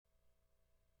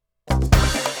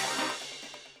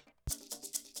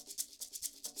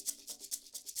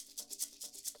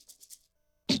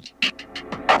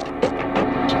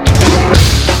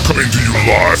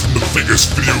Vegas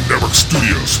Video Network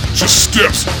Studios, just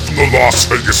steps from the Las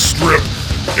Vegas Strip.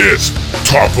 It's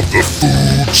Top of the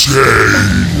Food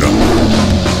Chain.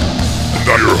 And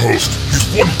now your host, he's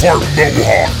 1 part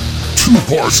Mohawk, 2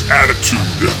 parts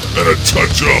attitude, and a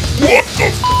touch of what the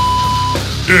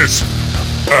It's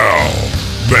Al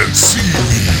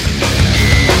Mancini.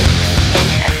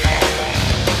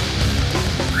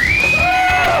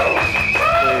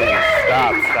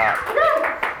 Stop.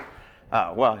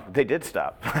 Oh, well, they did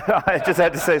stop. I just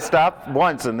had to say stop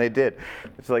once, and they did.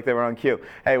 It's like they were on cue.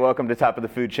 Hey, welcome to Top of the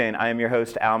Food Chain. I am your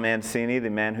host, Al Mancini, the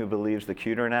man who believes the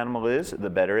cuter an animal is, the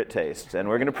better it tastes. And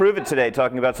we're going to prove it today,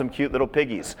 talking about some cute little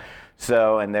piggies.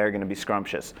 And they're going to be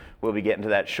scrumptious. We'll be getting to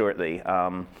that shortly.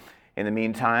 In the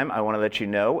meantime, I want to let you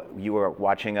know you are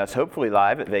watching us hopefully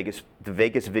live at the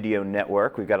Vegas Video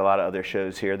Network. We've got a lot of other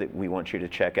shows here that we want you to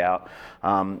check out.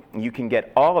 You can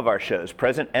get all of our shows,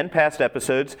 present and past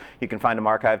episodes. You can find them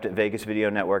archived at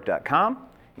vegasvideonetwork.com. You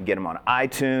can get them on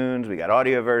iTunes. We got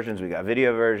audio versions. We got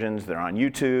video versions. They're on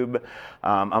YouTube.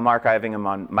 I'm archiving them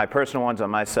on my personal ones on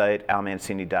my site,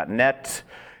 almancini.net.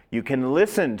 You can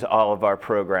listen to all of our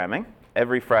programming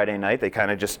every Friday night. We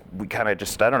kind of just,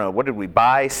 I don't know, what did we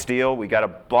buy, steal? We got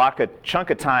a chunk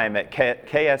of time at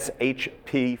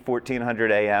KSHP 1400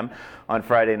 AM on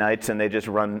Friday nights, and they just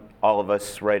run all of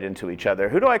us right into each other.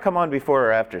 Who do I come on before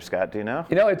or after, Scott? Do you know?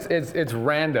 You know, it's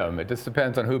random. It just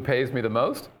depends on who pays me the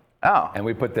most. Oh. And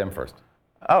we put them first.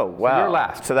 Oh, wow. So you're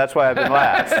last. So that's why I've been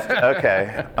last.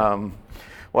 Okay.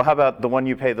 Well, how about the one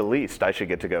you pay the least? I should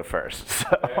get to go first.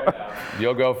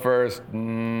 You'll go first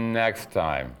next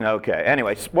time. Okay.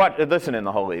 Anyway, listen in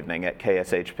the whole evening at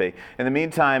KSHP. In the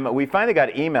meantime, we finally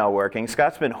got email working.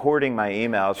 Scott's been hoarding my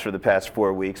emails for the past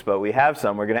 4 weeks, but we have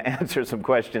some. We're going to answer some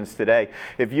questions today.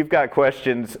 If you've got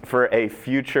questions for a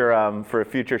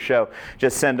future show,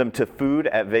 just send them to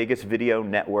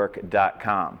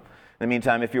food@vegasvideonetwork.com. In the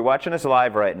meantime, if you're watching us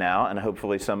live right now, and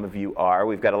hopefully some of you are,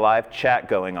 we've got a live chat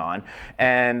going on.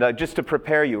 And just to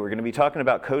prepare you, we're going to be talking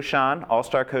about Koshan,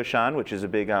 All-Star Koshan, which is a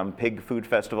big pig food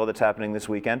festival that's happening this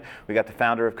weekend. We got the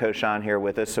founder of Koshan here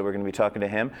with us, so we're going to be talking to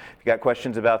him. If you got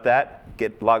questions about that,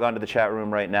 log on to the chat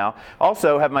room right now.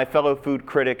 Also, have my fellow food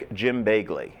critic, Jim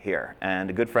Bagley, here, and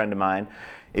a good friend of mine.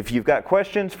 If you've got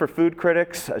questions for food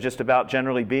critics, just about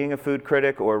generally being a food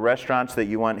critic or restaurants that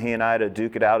you want he and I to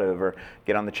duke it out over,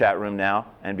 get on the chat room now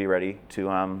and be ready to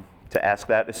ask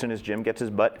that as soon as Jim gets his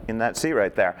butt in that seat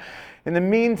right there. In the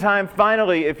meantime,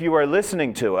 finally, if you are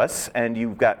listening to us and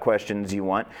you've got questions you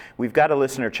want, we've got a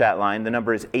listener chat line. The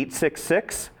number is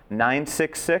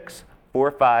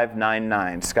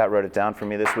 866-966-4599. Scott wrote it down for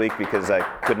me this week because I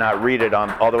could not read it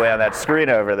all the way on that screen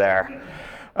over there.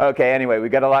 Okay, anyway, we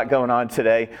got a lot going on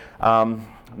today.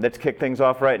 Let's kick things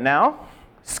off right now.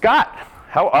 Scott,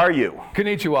 how are you?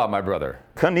 Konnichiwa, my brother.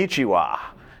 Konnichiwa.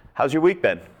 How's your week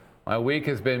been? My week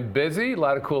has been busy. A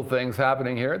lot of cool things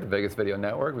happening here at the Vegas Video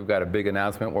Network. We've got a big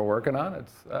announcement we're working on.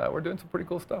 We're doing some pretty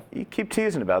cool stuff. You keep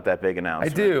teasing about that big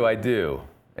announcement. I do.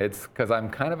 It's because I'm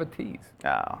kind of a tease.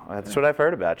 Oh, that's what I've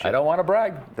heard about you. I don't want to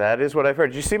brag. That is what I've heard.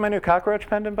 Did you see my new cockroach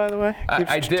pendant, by the way?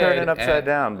 I did. Turning upside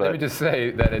down. But let me just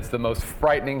say that it's the most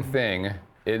frightening thing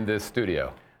in this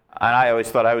studio. And I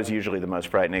always thought I was usually the most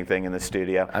frightening thing in the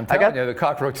studio. I'm telling you, the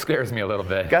cockroach scares me a little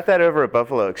bit. Got that over at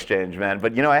Buffalo Exchange, man.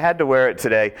 But I had to wear it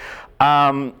today.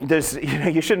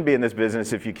 You shouldn't be in this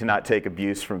business if you cannot take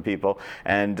abuse from people.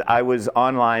 And I was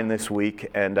online this week,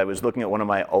 and I was looking at one of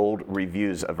my old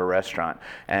reviews of a restaurant,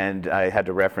 and I had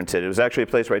to reference it. It was actually a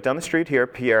place right down the street here,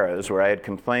 Piero's, where I had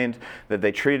complained that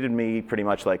they treated me pretty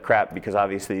much like crap because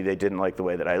obviously they didn't like the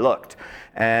way that I looked.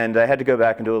 And I had to go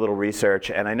back and do a little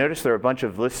research, and I noticed there were a bunch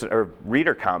of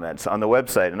reader comments on the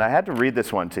website, and I had to read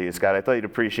this one to you, Scott. I thought you'd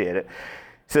appreciate it.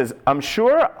 It says, I'm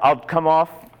sure I'll just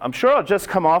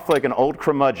come off like an old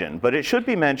curmudgeon, but it should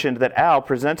be mentioned that Al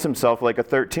presents himself like a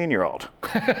 13-year-old.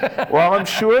 While I'm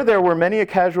sure there were many a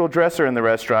casual dresser in the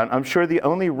restaurant, I'm sure the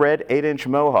only red 8-inch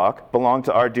mohawk belonged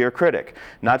to our dear critic.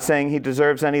 Not saying he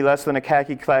deserves any less than a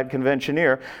khaki-clad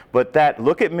conventioneer, but that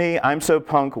 "look at me, I'm so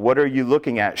punk, what are you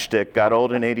looking at" shtick got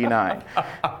old in '89.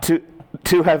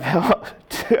 To have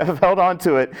held on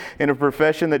to it in a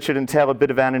profession that should entail a bit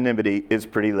of anonymity is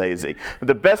pretty lazy.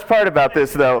 The best part about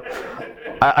this, though,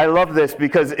 I love this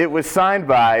because it was signed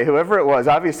by whoever it was,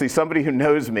 obviously somebody who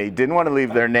knows me, didn't want to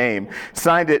leave their name,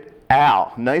 signed it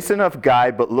Al. Nice enough guy,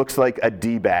 but looks like a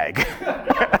D-bag.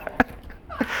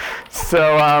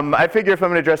 So I figure if I'm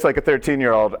going to dress like a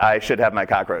 13-year-old, I should have my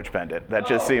cockroach pendant. That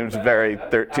just seems very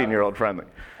 13-year-old friendly.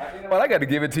 You know what? I got to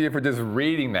give it to you for just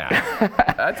reading that.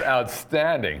 That's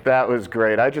outstanding. That was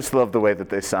great. I just love the way that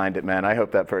they signed it, man. I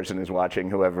hope that person is watching,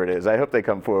 whoever it is. I hope they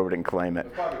come forward and claim it.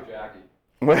 It's probably Jackie.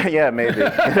 Well, yeah, maybe. You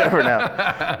never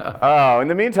know. Oh, in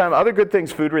the meantime, other good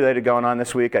things food-related going on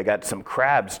this week. I got some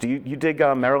crabs. Do you dig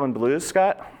Maryland Blues,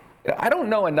 Scott? I don't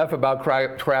know enough about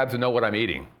crabs to know what I'm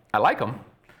eating. I like them,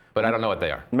 but I don't know what they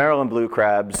are. Maryland blue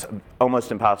crabs,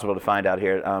 almost impossible to find out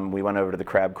here. We went over to the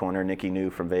Crab Corner. Nikki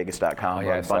New from Vegas.com. Oh,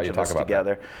 yeah, I saw bunch you of talk us about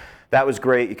together. That was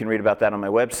great. You can read about that on my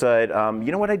website.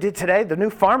 You know what I did today? The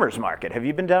new farmers market. Have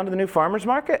you been down to the new farmers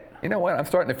market? You know what? I'm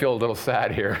starting to feel a little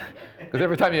sad here. Because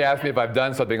every time you ask me if I've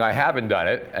done something, I haven't done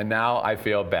it, and now I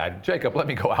feel bad. Jacob, let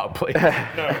me go out, please.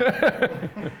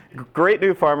 Great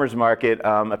new farmers market.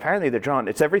 Apparently they're drawn.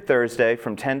 It's every Thursday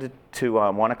from 10 to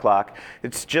 1 o'clock.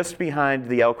 It's just behind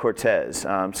the El Cortez.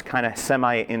 It's kind of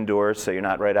semi-indoors, so you're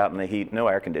not right out in the heat. No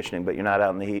air conditioning, but you're not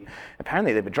out in the heat.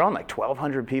 Apparently they've been drawing like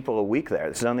 1,200 people a week there.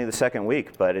 This is only the second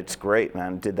week, but it's great,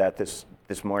 man. Did that this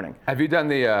morning. Have you done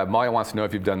the, Molly wants to know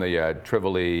if you've done the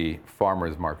Tivoli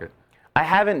Farmers Market. I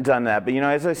haven't done that, but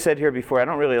as I said here before, I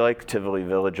don't really like Tivoli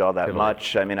Village all that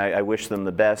much. I mean, I wish them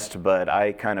the best, but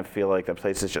I kind of feel like the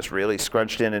place is just really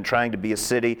scrunched in and trying to be a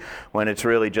city when it's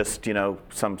really just,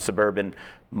 some suburban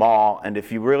mall. And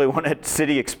if you really want a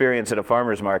city experience at a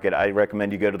farmer's market, I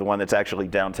recommend you go to the one that's actually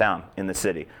downtown in the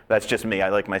city. That's just me. I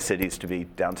like my cities to be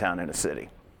downtown in a city,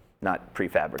 not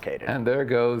prefabricated. And there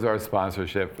goes our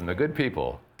sponsorship from the good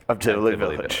people of Tivoli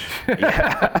Village.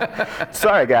 Yeah.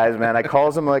 Sorry, guys, man. I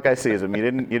calls them like I sees them. You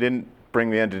didn't bring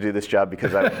me in to do this job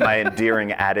because of my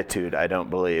endearing attitude, I don't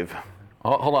believe.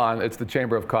 Hold on. It's the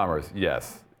Chamber of Commerce.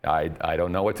 Yes. I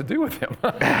don't know what to do with him.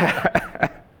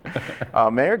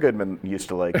 Mayor Goodman used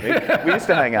to like me. We used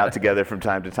to hang out together from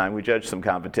time to time. We judged some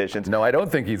competitions. No, I don't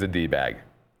think he's a D-bag.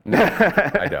 No,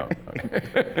 I don't.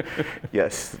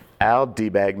 Yes, Al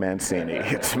D-Bag Mancini.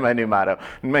 It's my new motto,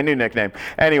 my new nickname.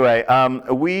 Anyway,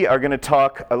 we are going to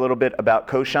talk a little bit about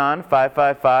Koshan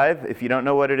 555. If you don't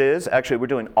know what it is, actually we're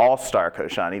doing All-Star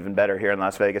Koshan, even better here in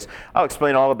Las Vegas. I'll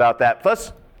explain all about that.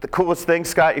 Plus, the coolest thing,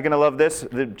 Scott, you're going to love this.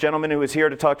 The gentleman who is here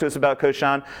to talk to us about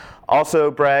Koshan also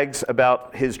brags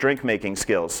about his drink-making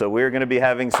skills. So we're going to be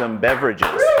having some beverages.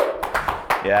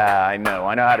 Yeah, I know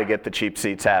how to get the cheap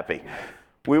seats happy.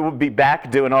 We will be back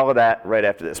doing all of that right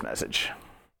after this message.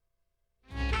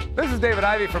 This is David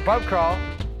Ivey from Pub Crawl.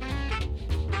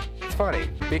 It's funny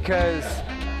because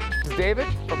this is David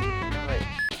from.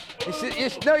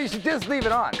 You should just leave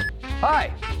it on.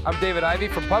 Hi, I'm David Ivey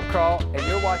from Pub Crawl, and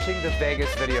you're watching the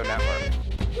Vegas Video Network.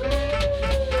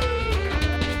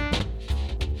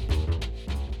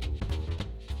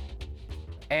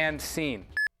 And scene.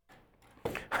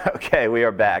 Okay, we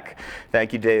are back.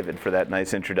 Thank you, David, for that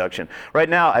nice introduction. Right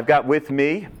now, I've got with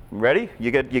me, ready? You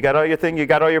got all your thing? You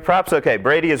got all your props? Okay,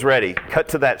 Brady is ready. Cut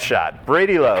to that shot.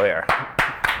 Brady Lowe here.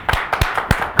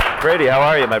 Brady, how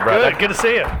are you, my brother? Good to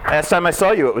see you. Last time I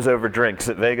saw you, it was over drinks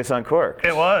at Vegas on Cork.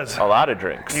 It was. A lot of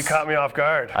drinks. You caught me off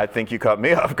guard. I think you caught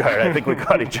me off guard. I think we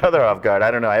caught each other off guard.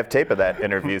 I don't know. I have tape of that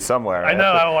interview somewhere. I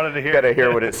know. I wanted to hear it. Got to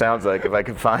hear what it sounds like if I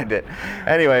can find it.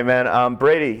 Anyway, man,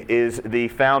 Brady is the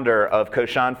founder of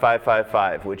Koshan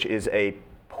 555, which is a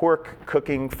pork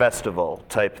cooking festival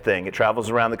type thing. It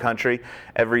travels around the country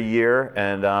every year,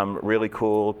 and really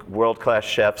cool world-class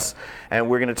chefs. And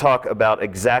we're going to talk about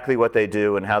exactly what they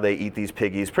do and how they eat these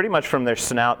piggies, pretty much from their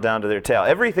snout down to their tail.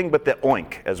 Everything but the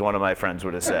oink, as one of my friends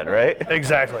would have said, right?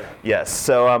 Exactly. Yes.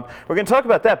 So we're going to talk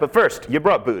about that. But first, you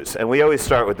brought booze, and we always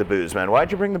start with the booze, man.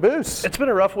 Why'd you bring the booze? It's been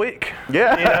a rough week.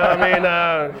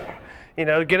 Yeah.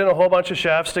 Getting a whole bunch of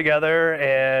chefs together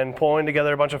and pulling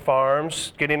together a bunch of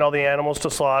farms, getting all the animals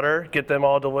to slaughter, get them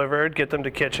all delivered, get them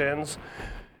to kitchens.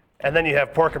 And then you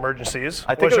have pork emergencies,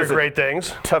 which are great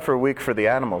things. Tougher week for the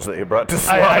animals that you brought to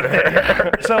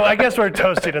slaughter. So I guess we're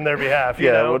toasting in their behalf.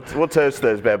 We'll toast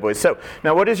those bad boys. So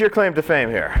now what is your claim to fame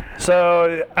here?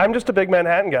 So I'm just a big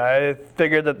Manhattan guy. I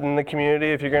figured that in the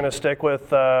community, if you're going to stick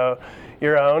with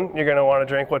your own, you're going to want to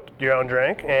drink what your own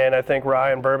drink. And I think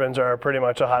rye and bourbons are pretty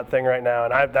much a hot thing right now.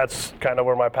 And that's kind of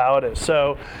where my palate is.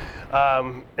 So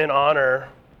in honor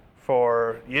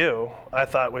for you, I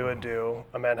thought we would do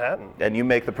a Manhattan. And you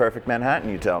make the perfect Manhattan,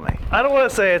 you tell me. I don't want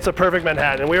to say it's a perfect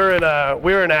Manhattan. We were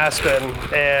in Aspen,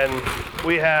 and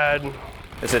we had.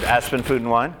 Is it Aspen Food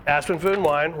and Wine? Aspen Food and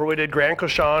Wine, where we did Grand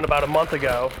Koshan about a month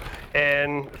ago.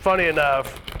 And funny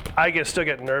enough, I still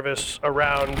get nervous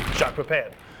around Jacques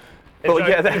Pepin. Oh,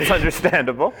 yeah, that's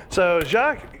understandable. So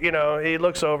Jacques, he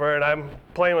looks over, and I'm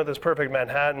playing with this perfect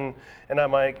Manhattan, and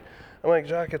I'm like,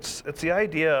 Jacques, it's the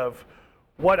idea of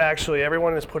what actually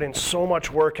everyone is putting so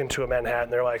much work into a Manhattan.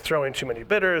 They're like throwing too many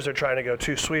bitters. They're trying to go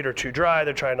too sweet or too dry.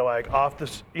 They're trying to off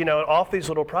these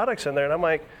little products in there. And I'm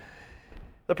like,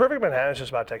 the perfect Manhattan is just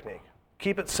about technique.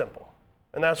 Keep it simple.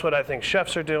 And that's what I think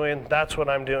chefs are doing. That's what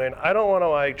I'm doing. I don't want to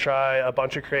like try a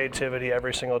bunch of creativity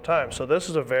every single time. So this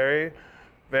is a very,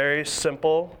 very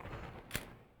simple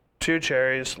 2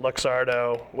 cherries,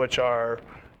 Luxardo, which are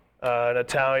an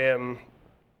Italian.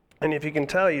 And if you can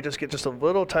tell, you just get just a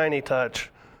little tiny touch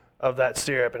of that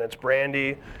syrup, and it's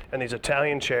brandy and these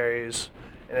Italian cherries,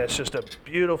 and it's just a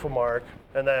beautiful mark.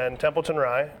 And then Templeton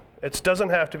rye. It doesn't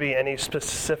have to be any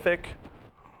specific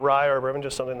rye or bourbon,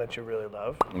 just something that you really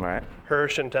love. Right.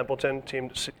 Hirsch and Templeton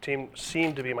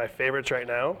seem to be my favorites right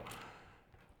now.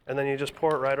 And then you just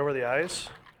pour it right over the ice.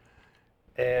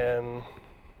 And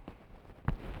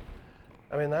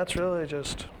I mean, that's really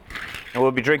just. And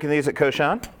we'll be drinking these at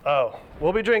Koshan. Oh,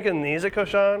 we'll be drinking these at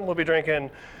Koshan. We'll be drinking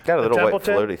Got a the little white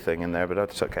Templeton. floaty thing in there, but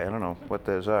that's okay. I don't know what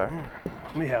those are.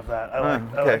 Let me have that. I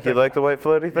Okay, like you the- like the white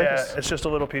floaty things? Yeah, it's just a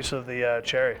little piece of the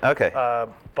cherry. Okay.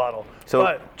 Bottle. So-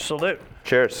 But salute.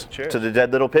 Cheers. Cheers. To the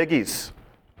dead little piggies.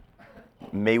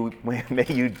 May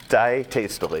you die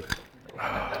tastily.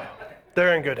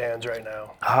 They're in good hands right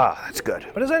now. Ah, that's good.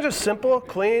 But isn't that just simple,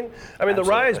 clean? I mean, the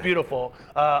rye is Absolutely. beautiful.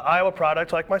 Iowa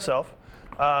product like myself.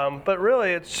 But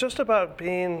really, it's just about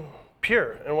being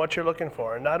pure in what you're looking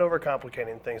for and not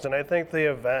overcomplicating things. And I think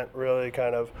the event really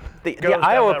kind of The goes down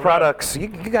Iowa that road. products, you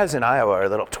guys in Iowa are a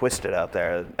little twisted out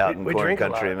there, out in We corn drink a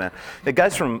country, lot. man. The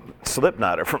guys from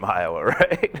Slipknot are from Iowa,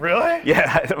 right? Really?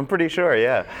 Yeah, I'm pretty sure,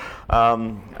 yeah.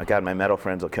 Oh God, my metal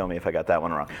friends will kill me if I got that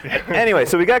one wrong. Anyway,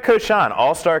 so we got Koshan,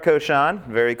 All-Star Koshan,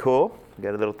 very cool. We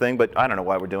got a little thing, but I don't know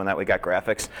why we're doing that. We got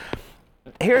graphics.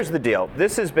 Here's the deal.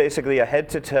 This is basically a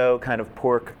head-to-toe kind of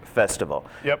pork festival.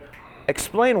 Yep.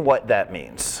 Explain what that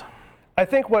means. I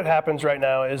think what happens right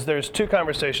now is there's 2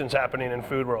 conversations happening in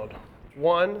food world.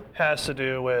 One has to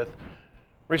do with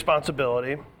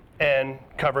responsibility and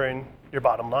covering your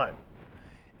bottom line.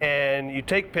 And you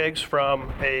take pigs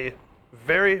from a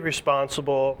very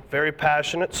responsible, very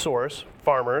passionate source,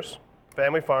 farmers,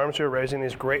 family farms who are raising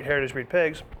these great heritage breed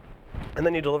pigs, and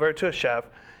then you deliver it to a chef,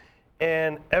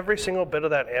 and every single bit of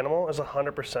that animal is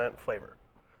 100% flavor.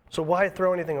 So why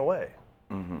throw anything away?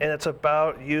 And it's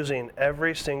about using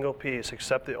every single piece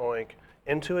except the oink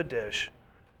into a dish,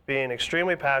 being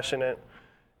extremely passionate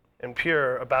and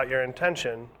pure about your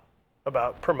intention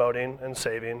about promoting and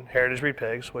saving heritage breed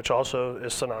pigs, which also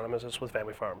is synonymous with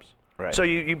family farms. Right. So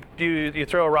you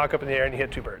throw a rock up in the air and you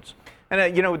hit 2 birds.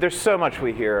 And you know, there's so much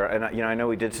we hear, and I know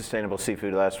we did sustainable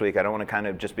seafood last week. I don't want to kind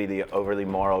of just be the overly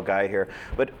moral guy here,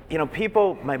 but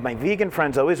people, my vegan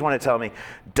friends always want to tell me,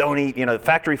 don't eat.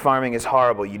 Factory farming is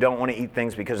horrible. You don't want to eat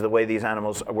things because of the way these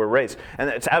animals were raised, and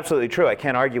it's absolutely true. I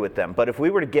can't argue with them. But if we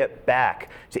were to get back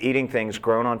to eating things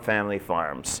grown on family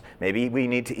farms, maybe we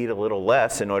need to eat a little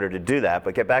less in order to do that.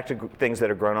 But get back to things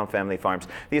that are grown on family farms.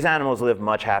 These animals live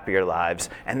much happier lives,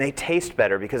 and they taste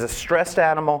better because a stressed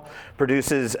animal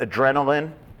produces adrenaline.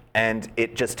 And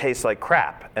it just tastes like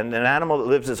crap. And an animal that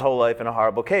lives his whole life in a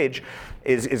horrible cage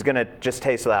is going to just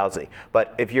taste lousy.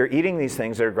 But if you're eating these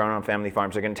things that are grown on family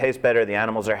farms, they're going to taste better. The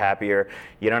animals are happier.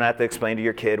 You don't have to explain to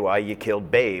your kid why you killed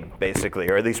Babe, basically,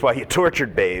 or at least why you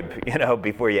tortured Babe,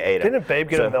 before you ate it. Didn't Babe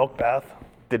get a milk bath?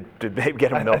 Did Babe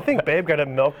get a milk? I think Babe got a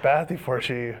milk bath before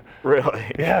she. Really?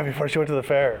 Yeah, before she went to the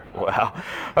fair. Wow.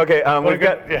 Okay,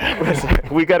 yeah.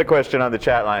 we got a question on the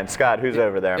chat line. Scott, who's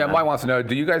over there? Yeah, man? Mike wants to know,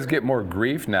 do you guys get more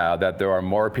grief now that there are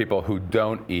more people who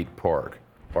don't eat pork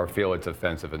or feel it's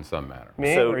offensive in some manner?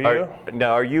 Me So or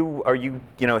you? are you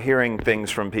hearing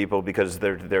things from people because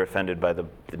they're offended by the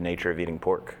nature of eating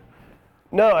pork?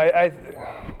 No, I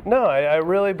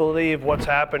really believe what's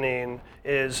happening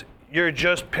is you're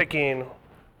just picking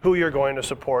who you're going to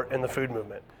support in the food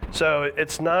movement. So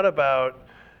it's not about,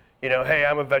 hey,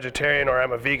 I'm a vegetarian or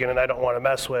I'm a vegan and I don't want to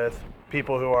mess with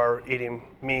people who are eating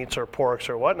meats or porks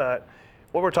or whatnot.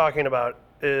 What we're talking about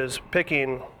is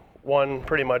picking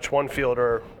pretty much one field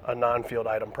or a non-field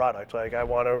item product. Like I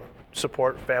want to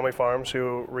support family farms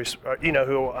who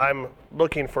I'm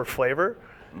looking for flavor.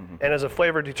 And as a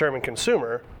flavor determined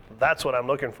consumer, that's what I'm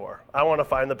looking for. I want to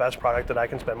find the best product that I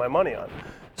can spend my money on.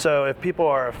 So if people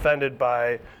are offended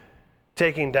by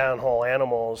taking down whole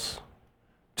animals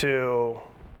to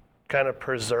kind of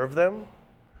preserve them,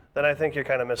 then I think you're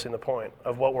kind of missing the point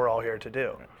of what we're all here to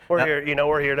do.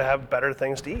 We're here to have better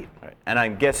things to eat. Right. And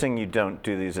I'm guessing you don't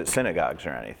do these at synagogues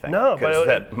or anything. No, because but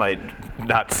that might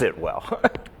not sit well.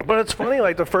 But it's funny,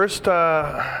 like the first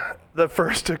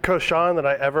Koshan that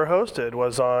I ever hosted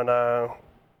was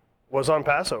on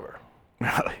Passover.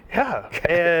 Really? Yeah,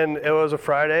 and it was a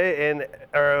Friday,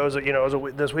 or it was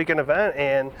this weekend event,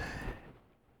 and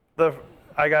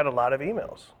I got a lot of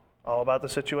emails all about the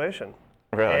situation.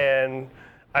 Really? And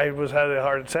I had it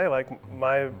hard to say, like,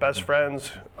 my best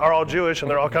friends are all Jewish and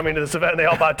they're all coming to this event and they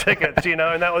all bought tickets, and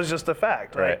that was just a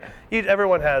fact, right?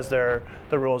 Everyone has the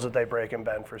rules that they break and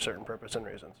bend for certain purpose and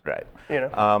reasons. Right.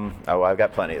 I've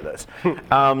got plenty of those.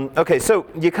 Okay, so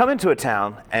you come into a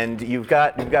town and you've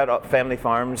got family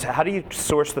farms. How do you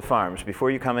source the farms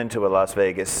before you come into a Las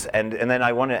Vegas? And then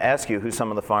I want to ask you who some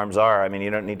of the farms are. I mean, you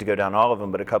don't need to go down all of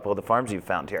them, but a couple of the farms you've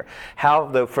found here. How,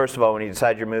 though, first of all, when you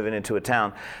decide you're moving into a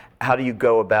town, how do you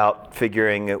go about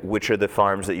figuring which are the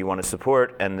farms that you want to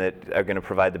support and that are going to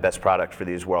provide the best product for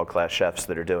these world-class chefs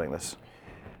that are doing this?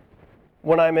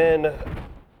 When I'm in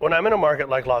a market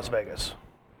like Las Vegas,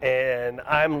 and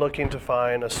I'm looking to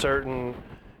find if I'm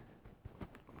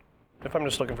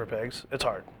just looking for pigs, it's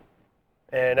hard.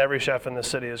 And every chef in the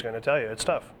city is going to tell you it's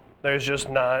tough. There's just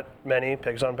not many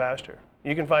pigs on pasture.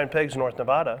 You can find pigs in North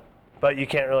Nevada, but you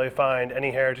can't really find any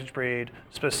heritage breed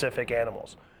specific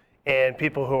animals. And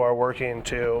people who are working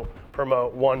to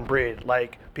promote one breed,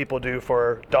 like people do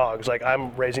for dogs, like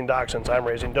I'm raising Dachshunds, I'm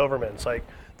raising Dobermans, like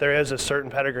there is a certain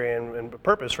pedigree and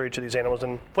purpose for each of these animals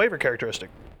and flavor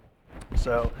characteristic.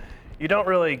 So you don't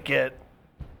really get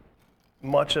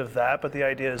much of that, but the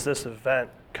idea is this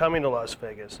event coming to Las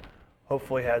Vegas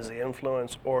hopefully has the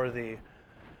influence or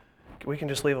we can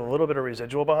just leave a little bit of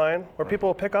residual behind where people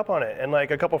will pick up on it. And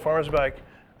like a couple farmers will be like,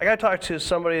 I got to talk to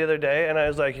somebody the other day, and I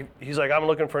was like, he's like, I'm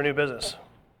looking for a new business.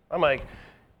 I'm like,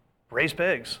 raise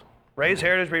pigs. Raise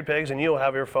heritage breed pigs, and you'll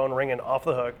have your phone ringing off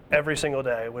the hook every single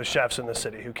day with chefs in the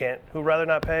city who rather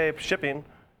not pay shipping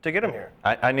to get them here.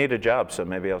 I need a job, so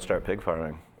maybe I'll start pig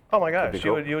farming. Oh my gosh,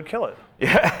 cool. you would kill it.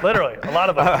 Yeah. Literally, a lot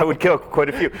of them. I would kill quite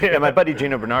a few. Yeah, my buddy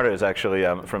Gino Bernardo is actually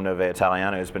from Nove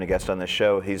Italiano, who's been a guest on this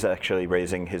show. He's actually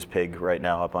raising his pig right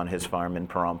now up on his farm in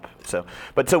Pahrump. So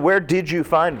where did you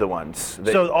find the ones?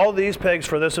 So all these pigs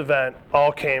for this event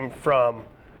all came from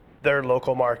their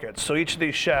local markets. So each of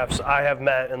these chefs I have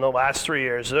met in the last 3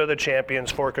 years, they're the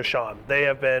champions for Kashan. They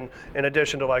have been, in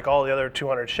addition to like all the other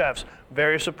 200 chefs,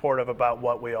 very supportive about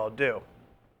what we all do.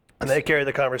 And they carry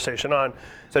the conversation on.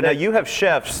 So now you have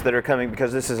chefs that are coming,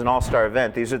 because this is an all-star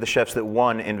event. These are the chefs that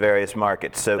won in various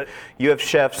markets. So you have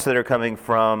chefs that are coming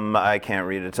from, I can't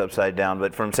read, it's upside down,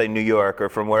 but from, say, New York or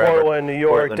from wherever. Portland, New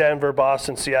York, Denver,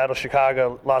 Boston, Seattle,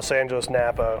 Chicago, Los Angeles,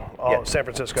 Napa, San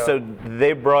Francisco. So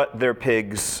they brought their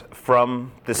pigs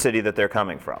from the city that they're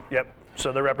coming from. Yep.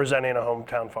 So they're representing a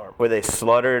hometown farm. Were they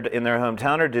slaughtered in their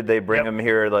hometown, or did they bring them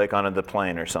here like on the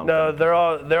plane or something? No, they're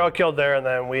all killed there, and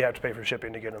then we have to pay for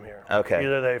shipping to get them here. Okay.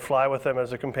 Either they fly with them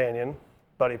as a companion,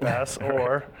 buddy pass,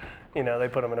 or they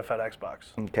put them in a FedEx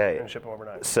box. Okay. And ship them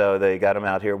overnight. So they got them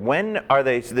out here. When are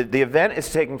they? So the event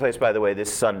is taking place, by the way,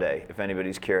 this Sunday. If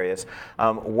anybody's curious,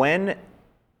 when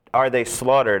are they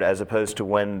slaughtered, as opposed to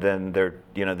when then the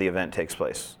event takes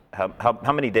place?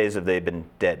 How many days have they been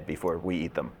dead before we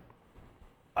eat them?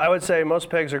 I would say most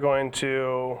pigs are going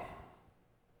to,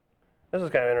 this is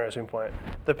kind of an interesting point.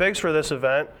 The pigs for this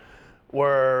event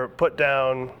were put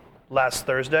down last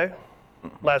Thursday,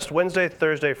 last Wednesday,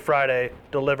 Thursday, Friday,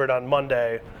 delivered on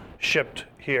Monday, shipped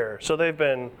here. So they've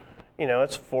been,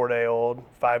 it's 4-day-old,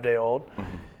 5-day-old.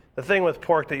 Mm-hmm. The thing with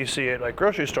pork that you see at like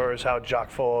grocery stores is how chock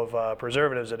full of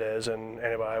preservatives it is and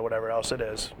antibiotics, whatever else it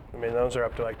is. I mean, those are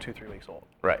up to like 2-3 weeks old.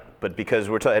 Right, but because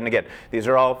and again, these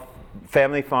are all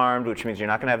family farmed, which means you're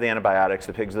not going to have the antibiotics.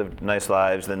 The pigs live nice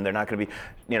lives, then they're not going to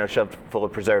be, shoved full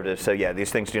of preservatives. So yeah,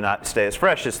 these things do not stay as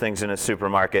fresh as things in a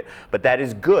supermarket, but that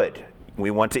is good.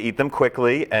 We want to eat them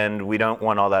quickly, and we don't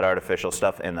want all that artificial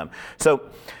stuff in them. So,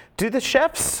 do the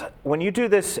chefs, when you do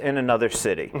this in another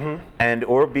city, mm-hmm.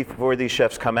 or before these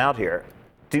chefs come out here,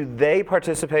 do they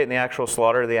participate in the actual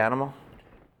slaughter of the animal?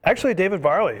 Actually, David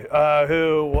Varley,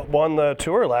 who won the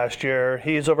tour last year,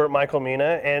 he's over at Michael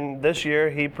Mina, and this year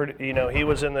he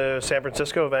was in the San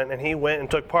Francisco event, and he went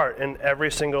and took part in every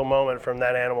single moment from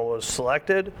that animal was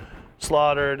selected,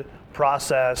 slaughtered,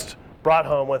 processed, brought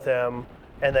home with him,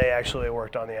 and they actually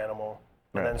worked on the animal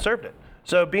and then served it.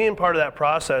 So being part of that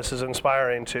process is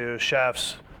inspiring to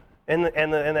chefs and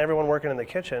everyone working in the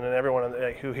kitchen and everyone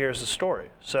who hears the story.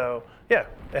 So yeah,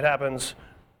 it happens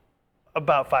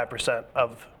about 5%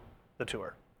 of the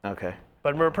tour. Okay.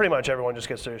 But pretty much everyone just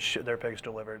gets their pigs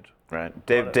delivered. Right.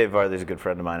 Dave Varley's a good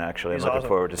friend of mine, actually. He's I'm looking awesome.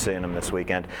 forward to seeing him this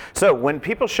weekend. So when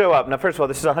people show up, now first of all,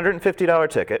 this is a $150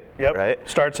 ticket, Yep. right?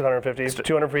 Starts at $150,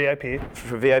 $200 VIP.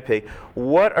 For VIP.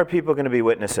 What are people going to be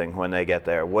witnessing when they get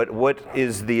there? What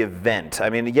is the event? I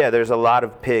mean, yeah, there's a lot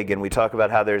of pig, and we talk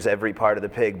about how there's every part of the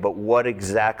pig, but what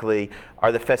exactly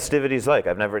are the festivities like?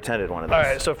 I've never attended one of those. All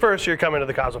right, so first you're coming to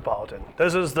the Cosmopolitan.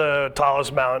 This is the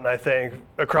tallest mountain, I think,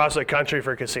 across the country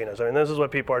for casinos. I mean, this is what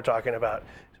people are talking about.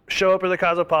 Show up at the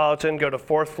Cosmopolitan, go to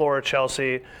 4th floor of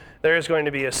Chelsea. there's going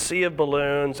to be a sea of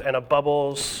balloons and a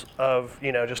bubbles of,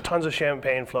 just tons of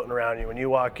champagne floating around you when you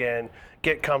walk in.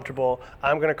 Get comfortable.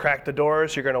 I'm going to crack the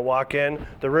doors. You're going to walk in.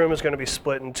 The room is going to be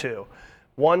split in two.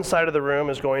 One side of the room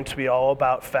is going to be all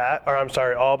about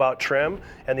all about trim,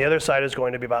 and the other side is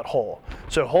going to be about whole.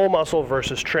 So whole muscle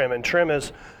versus trim, and trim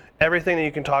is everything that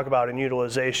you can talk about in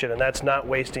utilization, and that's not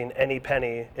wasting any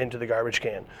penny into the garbage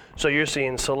can. So you're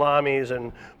seeing salamis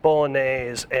and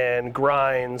bolognese and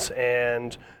grinds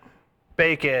and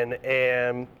bacon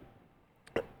and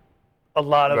a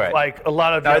lot of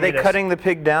Are they yumminess. cutting the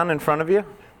pig down in front of you?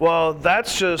 Well,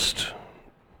 that's just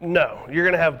no. You're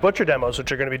going to have butcher demos,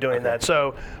 which are going to be doing that.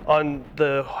 So on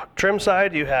the trim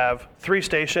side, you have 3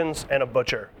 stations and a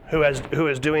butcher who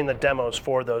is doing the demos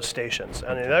for those stations.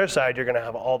 On the other side, you're going to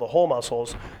have all the whole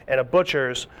muscles and a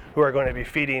butchers who are going to be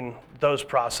feeding those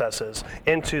processes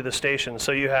into the stations.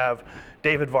 So you have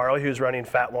David Varley, who's running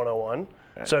Fat 101.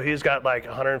 So he's got like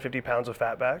 150 pounds of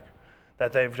fat back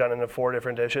that they've done into 4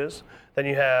 different dishes. Then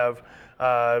you have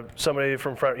somebody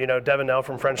from Devin Nell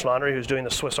from French Laundry, who's doing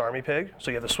the Swiss Army pig.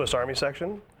 So you have the Swiss Army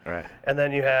section. Right. And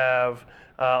then you have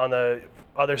on the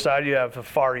other side, you have the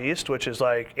Far East, which is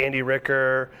like Andy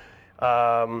Ricker,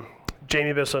 Jamie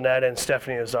Bissonette, and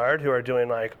Stephanie Azard, who are doing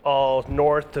like all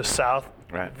north to south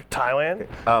Thailand.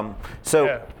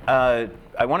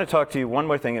 I want to talk to you one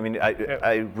more thing. I mean,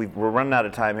 we're running out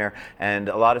of time here, and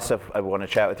a lot of stuff I want to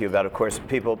chat with you about. Of course,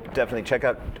 people definitely check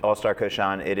out All Star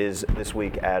Koshan. It is this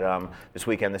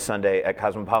weekend, this Sunday at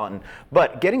Cosmopolitan.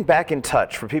 But getting back in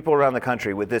touch for people around the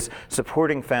country with this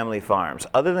supporting family farms,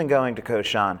 other than going to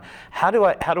Koshan, how do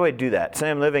I do that?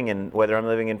 Say whether I'm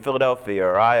living in Philadelphia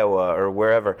or Iowa or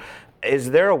wherever.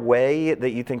 Is there a way that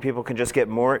you think people can just get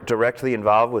more directly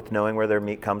involved with knowing where their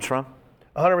meat comes from?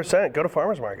 100%. Go to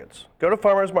farmers markets. Go to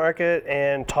farmers market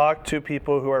and talk to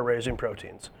people who are raising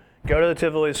proteins. Go to the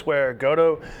Tivoli Square. Go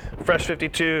to Fresh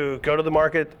 52. Go to the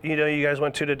market you guys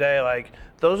went to today. Like,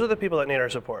 those are the people that need our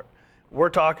support. We're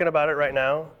talking about it right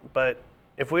now, but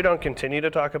if we don't continue to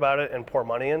talk about it and pour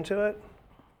money into it,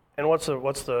 and what's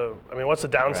the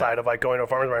downside of like going to a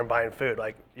farmer's market and buying food?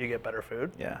 Like, you get better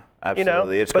food. Yeah,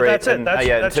 absolutely. It's but great. That's it.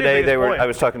 That's today point. I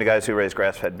was talking to guys who raise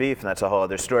grass-fed beef, and that's a whole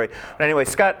other story. But anyway,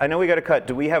 Scott, I know we got to cut.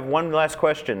 Do we have one last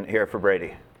question here for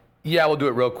Brady? Yeah, we'll do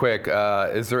it real quick.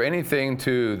 Is there anything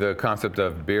to the concept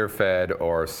of beer-fed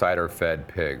or cider-fed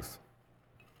pigs?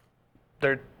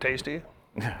 They're tasty.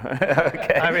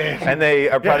 Okay. I mean, and they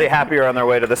are probably happier on their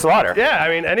way to the slaughter. Yeah, I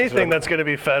mean, anything that's going to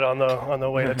be fed on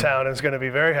the way to town is going to be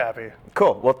very happy.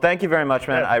 Cool. Well, thank you very much,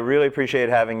 man. Yeah. I really appreciate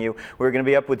having you. We're going to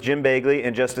be up with Jim Bagley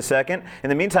in just a second. In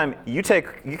the meantime, you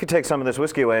could take some of this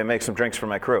whiskey away and make some drinks for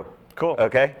my crew. Cool.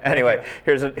 Okay. Anyway,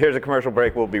 here's a commercial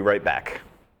break. We'll be right back.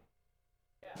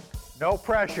 No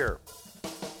pressure.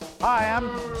 Hi,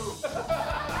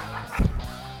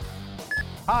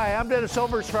 I'm Dennis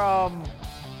Silvers from,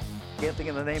 can't think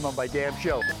of the name of my damn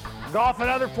show, Golf and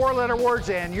Other 4-letter words,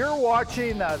 and you're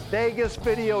watching the Vegas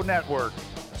Video Network,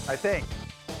 I think.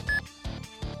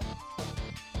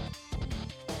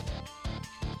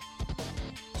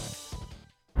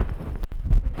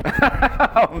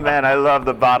 Oh man, I love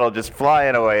the bottle just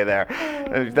flying away there.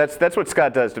 That's what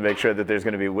Scott does to make sure that there's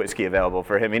going to be whiskey available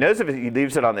for him. He knows if he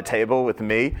leaves it on the table with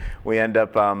me, we end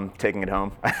up taking it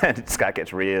home. And Scott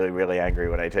gets really, really angry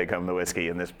when I take home the whiskey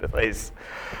in this place.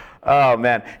 Oh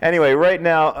man. Anyway, right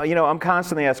now, I'm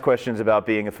constantly asked questions about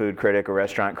being a food critic, a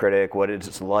restaurant critic, what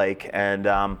it's like,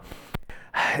 and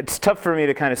it's tough for me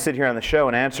to kind of sit here on the show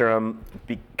and answer them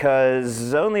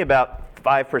because only about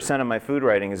 5% of my food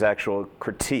writing is actual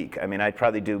critique. I mean, I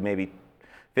probably do maybe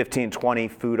 15, 20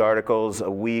 food articles a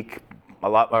week, a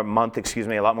lot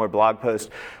more blog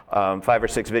posts, 5 or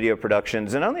 6 video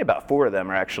productions, and only about 4 of them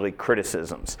are actually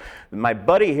criticisms. My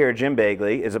buddy here, Jim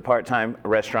Bagley, is a part-time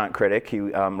restaurant critic. He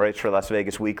writes for Las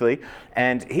Vegas Weekly,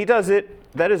 and he does it.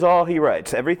 That is all he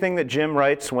writes. Everything that Jim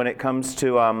writes when it comes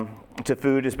to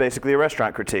food is basically a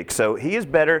restaurant critique. So he is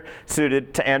better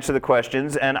suited to answer the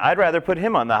questions, and I'd rather put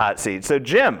him on the hot seat. So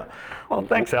Jim. Well,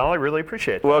 thanks, Al. I really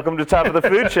appreciate it. Welcome to Top of the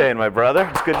Food Chain, my brother.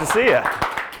 It's good to see you.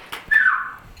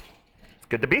 It's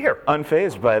good to be here.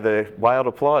 Unfazed by the wild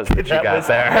applause that you got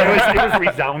there. It was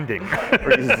resounding.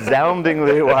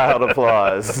 Resoundingly wild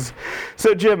applause.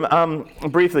 So Jim,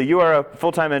 briefly, you are a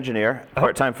full-time engineer,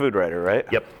 part-time food writer, right?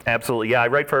 Yep, absolutely. Yeah, I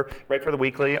write for the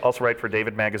Weekly, also write for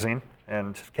David Magazine,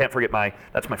 and can't forget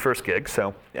that's my first gig.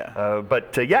 So, yeah.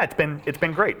 It's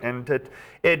been great, and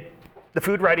the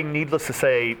food writing, needless to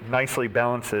say, nicely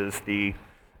balances the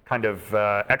kind of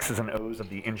X's and O's of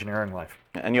the engineering life.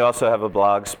 And you also have a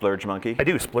blog, Splurge Monkey. I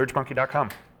do, splurgemonkey.com.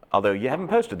 Although you haven't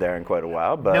posted there in quite a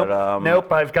while, but Nope.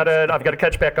 I've got to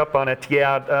catch back up on it.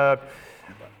 Yeah.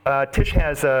 Tish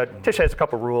has a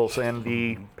couple rules, and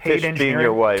the paid Tish being engineering.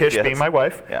 your wife, Tish yes. being my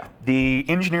wife. Yeah. The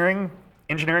engineering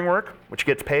work, which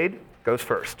gets paid, goes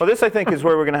first. Well, this I think is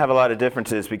where we're going to have a lot of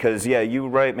differences because, yeah, you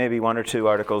write maybe 1 or 2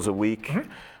 articles a week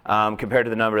compared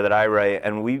to the number that I write,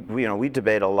 and we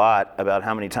debate a lot about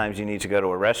how many times you need to go to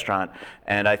a restaurant.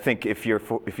 And I think if you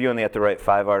only have to write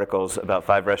 5 articles about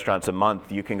 5 restaurants a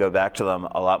month, you can go back to them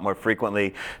a lot more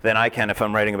frequently than I can if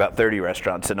I'm writing about 30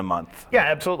 restaurants in a month. Yeah,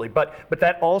 absolutely. But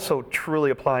that also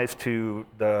truly applies to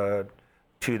the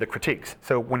critiques.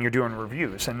 So when you're doing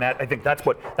reviews, and that I think that's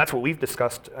what we've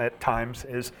discussed at times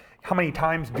is how many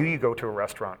times do you go to a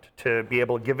restaurant to be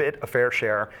able to give it a fair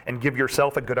share and give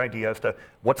yourself a good idea as to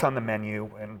what's on the menu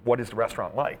and what is the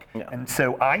restaurant like. Yeah. And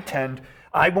so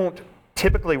I won't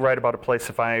typically write about a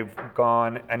place if I've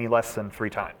gone any less than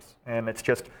 3 times. And it's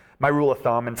just my rule of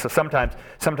thumb. And so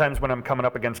sometimes when I'm coming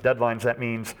up against deadlines, that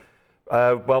means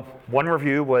one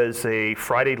review was a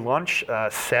Friday lunch, a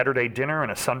Saturday dinner,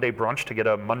 and a Sunday brunch to get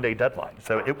a Monday deadline.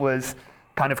 So it was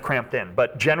kind of cramped in.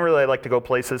 But generally, I like to go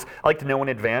places. I like to know in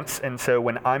advance. And so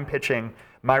when I'm pitching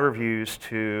my reviews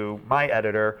to my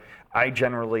editor, I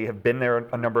generally have been there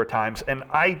a number of times, and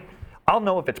I'll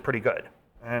know if it's pretty good.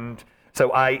 And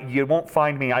so you won't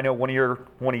find me. I know one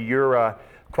of your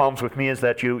qualms with me is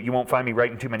that you won't find me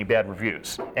writing too many bad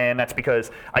reviews. And that's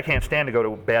because I can't stand to go to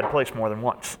a bad place more than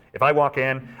once. If I walk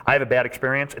in, I have a bad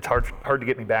experience, it's hard to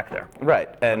get me back there. Right,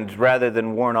 and rather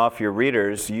than warn off your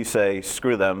readers, you say,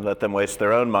 screw them, let them waste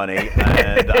their own money,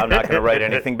 and I'm not going to write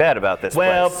anything bad about this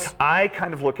Well, place. I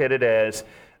kind of look at it as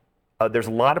there's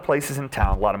a lot of places in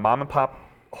town, a lot of mom and pop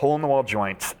hole-in-the-wall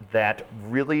joints that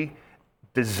really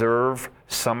deserve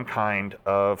some kind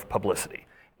of publicity.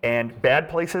 And bad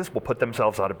places will put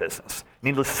themselves out of business.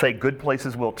 Needless to say, good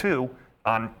places will too.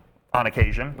 On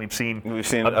occasion, we've seen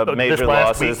major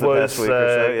losses the past week or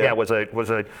so. Yeah,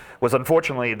 was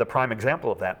unfortunately the prime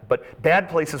example of that. But bad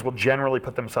places will generally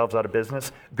put themselves out of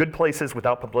business. Good places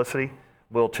without publicity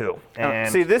will too.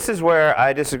 And See, this is where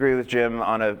I disagree with Jim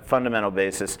on a fundamental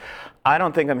basis. I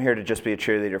don't think I'm here to just be a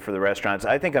cheerleader for the restaurants.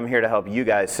 I think I'm here to help you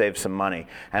guys save some money.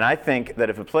 And I think that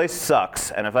if a place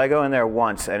sucks, and if I go in there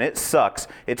once and it sucks,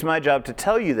 it's my job to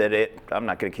tell you that I'm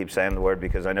not going to keep saying the word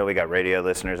because I know we got radio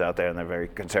listeners out there and they're very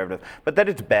conservative, but that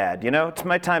it's bad. It's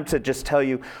my time to just tell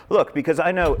you, look, because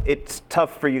I know it's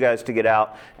tough for you guys to get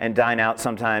out and dine out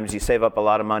sometimes. You save up a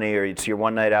lot of money, or it's your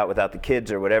one night out without the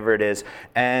kids or whatever it is,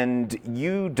 and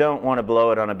you don't want to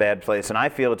blow it on a bad place. And I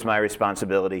feel it's my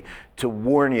responsibility to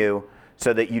warn you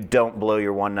so that you don't blow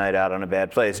your one night out on a bad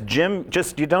place. Jim,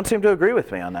 you don't seem to agree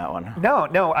with me on that one.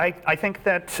 No, I think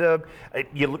that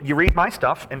you read my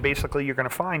stuff, and basically you're going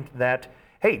to find that,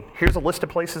 hey, here's a list of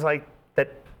places that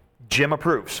Jim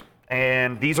approves.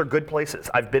 And these are good places.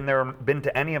 I've been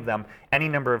to any of them any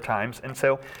number of times. And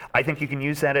so I think you can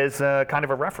use that as kind of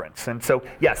a reference. And so,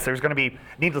 yes, there's going to be,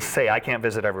 needless to say, I can't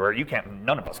visit everywhere. You can't,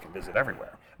 none of us can visit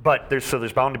everywhere. But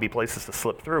there's bound to be places to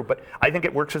slip through. But I think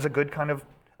it works as a good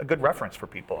reference for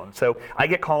people. And so I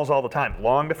get calls all the time.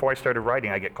 Long before I started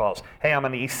writing, I get calls. Hey, I'm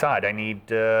on the east side. I need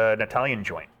an Italian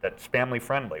joint that's family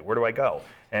friendly. Where do I go?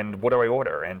 And what do I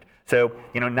order? And so,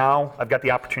 now I've got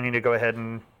the opportunity to go ahead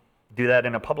and do that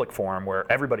in a public forum where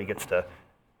everybody gets to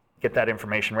get that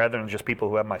information rather than just people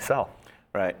who have my cell.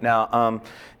 Right. Now,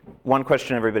 one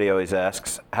question everybody always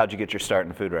asks, how'd you get your start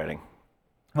in food writing?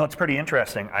 Well, it's pretty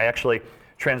interesting. I actually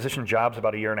transitioned jobs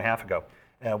about 1.5 years ago.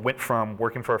 Went from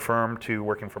working for a firm to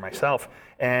working for myself.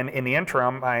 And in the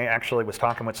interim, I actually was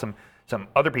talking with some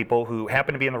other people who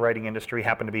happen to be in the writing industry,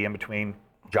 happen to be in between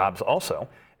jobs also.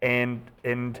 And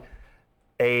an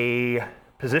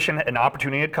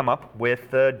opportunity had come up with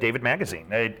David Magazine.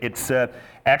 It's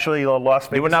actually Las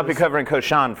Vegas. You would not be covering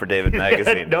Koshan for David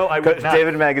Magazine. No, I would not.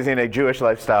 David Magazine, a Jewish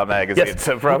lifestyle magazine, Yes.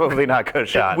 so probably not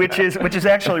Koshan. Which is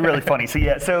actually really funny.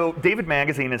 So David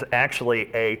Magazine is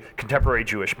actually a contemporary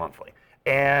Jewish monthly.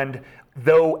 And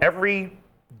though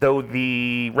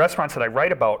the restaurants that I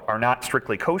write about are not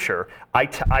strictly kosher, I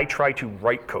try to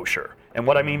write kosher. And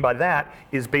what I mean by that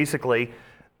is basically,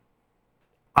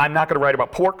 I'm not going to write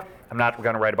about pork. I'm not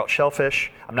going to write about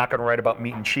shellfish. I'm not going to write about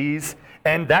meat and cheese.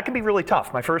 And that can be really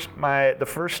tough. The first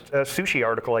sushi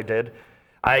article I did,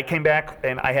 I came back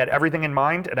and I had everything in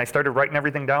mind, and I started writing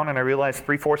everything down, and I realized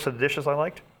 3/4 of the dishes I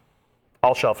liked,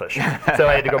 all shellfish. So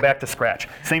I had to go back to scratch.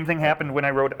 Same thing happened when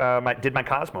I did my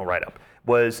Cosmo write-up,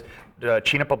 was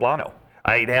Cina Poblano.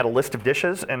 I had a list of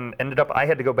dishes and ended up, I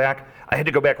had to go back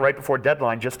right before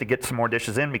deadline just to get some more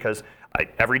dishes in because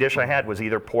every dish I had was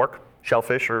either pork,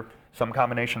 shellfish, or some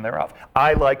combination thereof.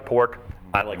 I like pork,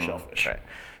 I like shellfish. Right.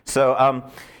 So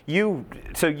you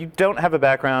don't have a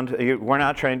background. We're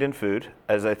not trained in food,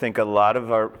 as I think a lot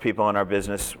of our people in our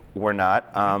business were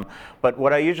not. But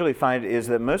what I usually find is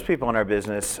that most people in our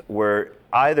business were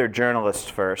either journalists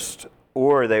first,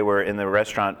 or they were in the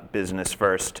restaurant business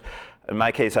first. In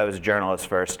my case, I was a journalist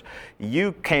first.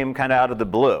 You came kind of out of the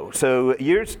blue. So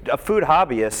you're a food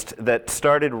hobbyist that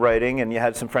started writing, and you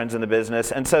had some friends in the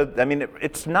business. And so, I mean,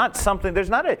 it's not something, there's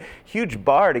not a huge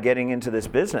bar to getting into this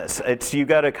business. You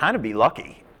got to kind of be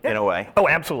lucky in a way. Oh,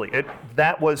 absolutely.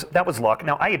 That was luck.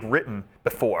 Now, I had written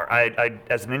before. I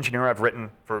as an engineer, I've written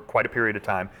for quite a period of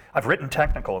time. I've written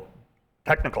technical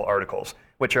articles,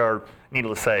 which are,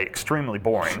 needless to say, extremely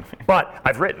boring. But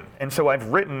I've written, and so I've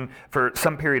written for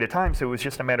some period of time. So it was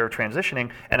just a matter of transitioning,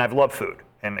 and I've loved food.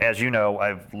 And as you know,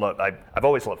 I've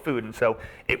always loved food, and so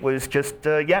it was just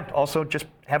also just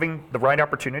having the right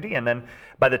opportunity. And then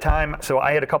by the time, so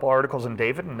I had a couple articles in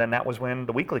David, and then that was when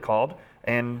the Weekly called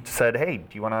and said, "Hey, do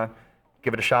you want to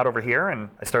give it a shot over here?" And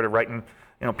I started writing,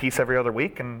 a piece every other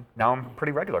week, and now I'm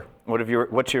pretty regular.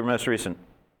 What's your most recent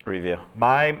review?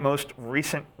 My most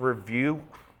recent review.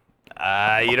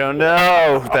 You don't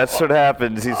know. That's what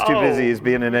happens. He's too busy. He's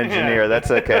being an engineer.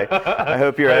 That's okay. I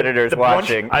hope your editor's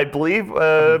watching. I believe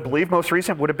most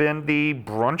recent would have been the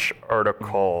brunch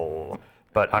article,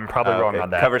 but I'm probably wrong on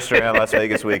that. Cover story on Las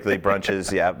Vegas Weekly,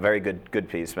 brunches. Yeah, very good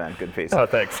piece, man. Good piece. Oh,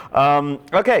 thanks.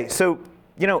 Okay, so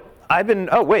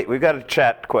we've got a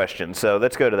chat question. So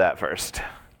let's go to that first.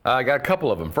 I got a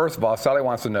couple of them. First of all, Sally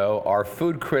wants to know: are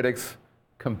food critics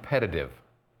competitive?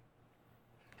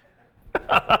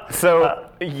 So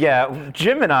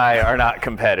Jim and I are not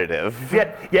competitive.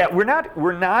 Yeah, we're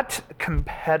not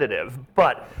competitive,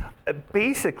 but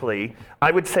basically,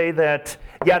 I would say that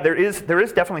there is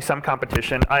definitely some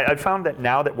competition. I've found that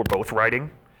now that we're both writing,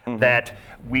 that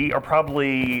we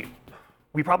probably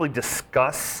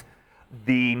discuss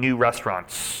the new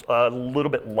restaurants a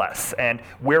little bit less and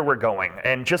where we're going,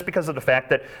 and just because of the fact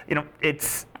that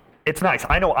it's nice.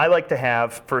 I know I like to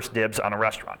have first dibs on a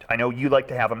restaurant. I know you like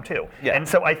to have them too. Yeah. And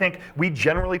so I think we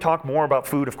generally talk more about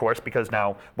food, of course, because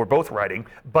now we're both writing.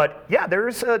 But yeah,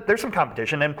 there's some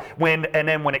competition. And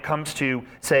then when it comes to,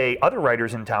 say, other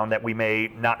writers in town that we may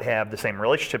not have the same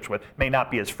relationships with, may not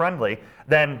be as friendly,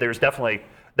 then there's definitely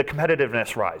the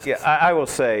competitiveness rises. Yeah, I will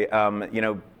say,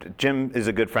 Jim is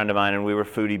a good friend of mine, and we were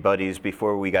foodie buddies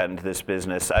before we got into this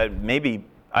business.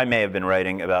 I may have been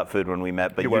writing about food when we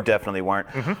met, but you definitely weren't.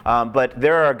 But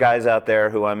there are guys out there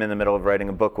who I'm in the middle of writing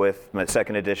a book with, my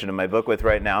second edition of my book with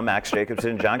right now, Max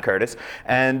Jacobson, John Curtis.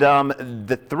 And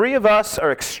the three of us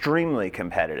are extremely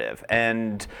competitive.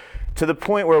 And to the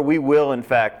point where we will, in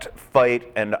fact,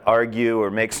 fight and argue or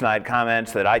make snide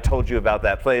comments that I told you about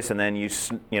that place, and then you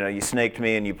snaked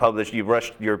me and you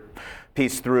rushed your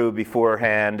piece through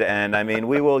beforehand, and I mean,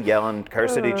 we will yell and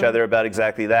curse at each other about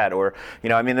exactly that. Or,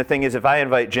 the thing is, if I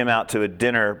invite Jim out to a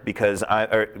dinner because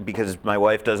my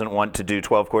wife doesn't want to do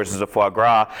 12 courses of foie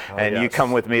gras, you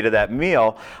come with me to that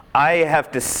meal, I have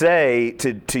to say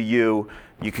to you,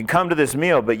 you can come to this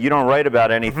meal, but you don't write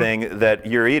about anything that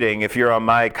you're eating. If you're on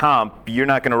my comp, you're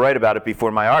not going to write about it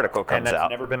before my article comes out. And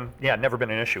that's never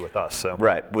been an issue with us. So.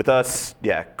 Right, with us,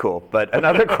 yeah, cool. But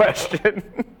another question.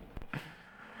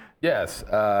 Yes.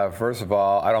 First of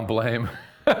all, I don't blame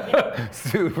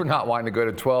Stu for not wanting to go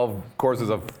to 12 courses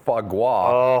of foie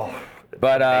gras. Oh,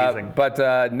 amazing.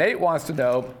 But Nate wants to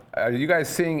know: are you guys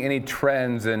seeing any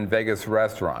trends in Vegas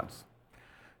restaurants?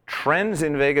 Trends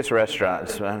in Vegas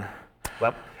restaurants, man.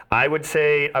 Well, I would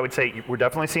say we're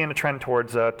definitely seeing a trend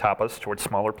towards tapas, towards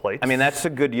smaller plates. I mean, that's a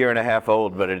good year and a half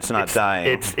old, but it's not dying.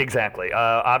 It's exactly.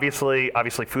 Obviously,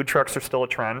 food trucks are still a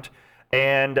trend,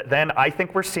 and then I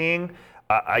think we're seeing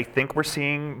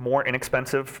more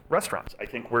inexpensive restaurants. I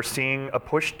think we're seeing a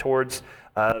push towards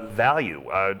value,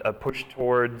 a push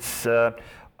towards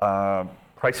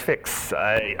price fix.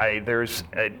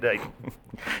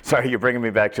 Sorry, you're bringing me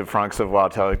back to Franck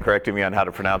Savoie correcting me on how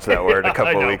to pronounce that word a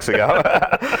couple of weeks ago.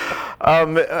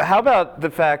 How about the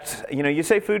fact, you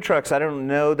say food trucks, I don't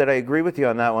know that I agree with you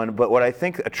on that one, but what I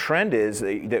think a trend is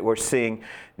that we're seeing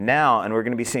now, and we're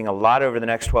going to be seeing a lot over the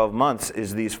next 12 months,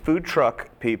 is these food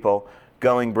truck people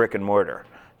going brick and mortar.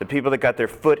 The people that got their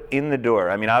foot in the door.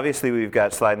 I mean, obviously we've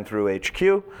got Sliding Through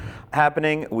HQ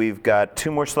happening. We've got 2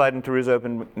 more Sliding Throughs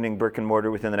opening brick and mortar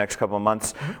within the next couple of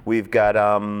months. We've got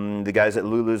the guys at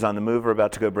Lulu's on the Move are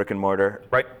about to go brick and mortar.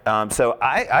 Right. So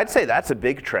I'd say that's a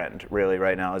big trend really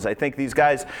right now, is I think these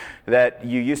guys that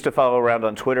you used to follow around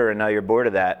on Twitter and now you're bored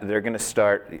of that, they're going to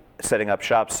start setting up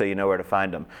shops so you know where to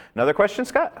find them. Another question,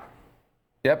 Scott?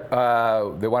 Yep.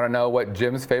 They want to know what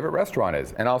Jim's favorite restaurant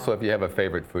is, and also if you have a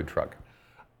favorite food truck.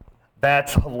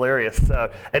 That's hilarious.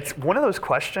 It's one of those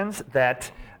questions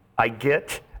that I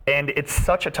get, and it's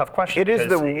such a tough question. It is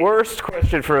the worst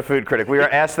question for a food critic. We are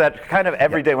asked that kind of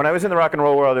every day. When I was in the rock and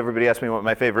roll world, everybody asked me what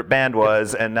my favorite band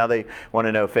was, and now they want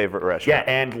to know favorite restaurant.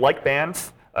 Yeah, and like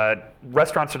bands,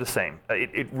 restaurants are the same.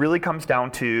 It really comes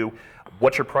down to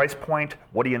what's your price point,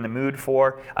 what are you in the mood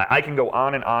for. I can go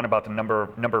on and on about the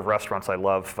number of restaurants I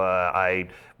love. I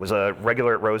was a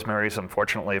regular at Rosemary's.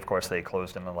 Unfortunately, of course, they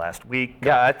closed in the last week.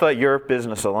 Yeah, I thought your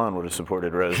business alone would have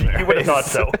supported Rosemary. You would have thought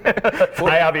so.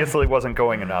 I obviously wasn't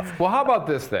going enough. Well, how about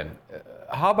this then?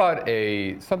 How about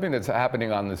something that's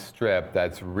happening on the Strip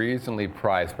that's reasonably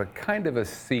priced, but kind of a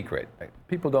secret? Like,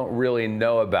 people don't really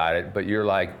know about it, but you're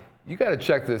like, you got to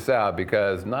check this out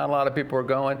because not a lot of people are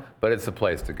going, but it's a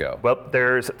place to go. Well,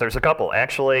 there's a couple.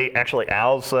 Actually,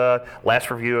 Al's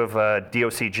last review of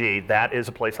DOCG, that is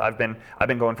a place I've been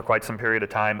going for quite some period of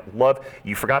time. Love.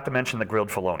 You forgot to mention the grilled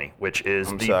filoni, which is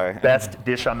the best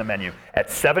dish on the menu. At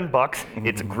 $7,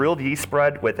 it's a grilled yeast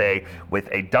spread with a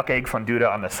duck egg fondue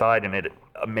on the side, and it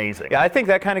amazing. Yeah, I think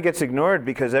that kind of gets ignored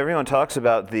because everyone talks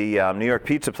about the New York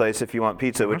pizza place, If You Want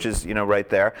Pizza, which is right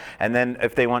there. And then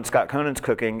if they want Scott Conan's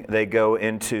cooking, they go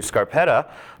into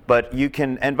Scarpetta. But you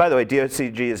can, and by the way,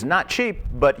 DOCG is not cheap,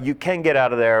 but you can get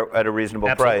out of there at a reasonable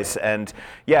price. And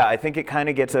yeah, I think it kind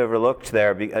of gets overlooked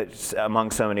there among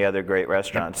so many other great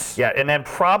restaurants. Yeah, and then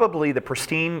probably the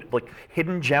pristine,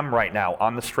 hidden gem right now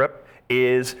on the Strip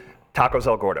is Tacos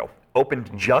El Gordo.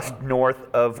 Opened just north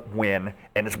of Wynn,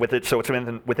 and it's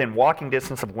within walking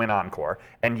distance of Wynn Encore.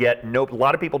 And yet, a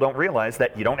lot of people don't realize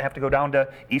that you don't have to go down to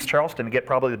East Charleston to get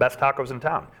probably the best tacos in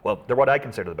town. Well, they're what I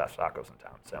consider the best tacos in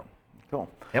town. So, cool.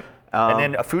 Yep. And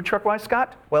then a food truck wise,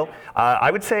 Scott. Well,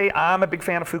 I would say I'm a big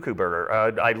fan of Fuku Burger.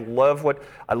 I love what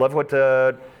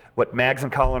Mags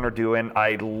and Colin are doing.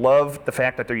 I love the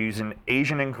fact that they're using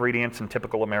Asian ingredients in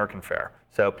typical American fare.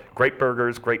 So great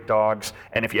burgers, great dogs,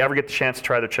 and if you ever get the chance to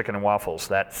try their chicken and waffles,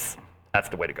 that's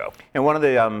the way to go. And one of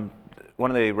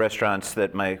the restaurants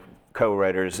that my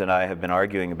co-writers and I have been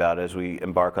arguing about as we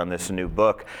embark on this new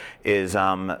book is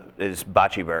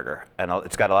Bocce Burger, and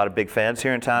it's got a lot of big fans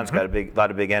here in town. It's got a lot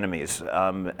of big enemies.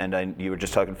 You were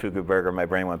just talking Fuku Burger. My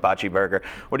brain went Bocce Burger.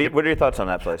 What are your thoughts on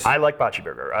that place? I like Bocce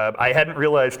Burger. I hadn't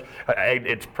realized.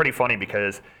 It's pretty funny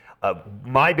because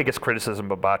my biggest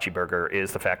criticism of Bocce Burger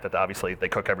is the fact that obviously they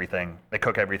cook everything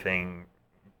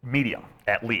medium,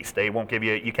 at least. They won't give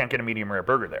you can't get a medium rare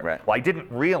burger there. Right. Well, I didn't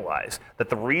realize that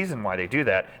the reason why they do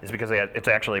that is because it's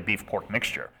actually a beef pork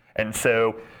mixture. And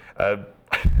so,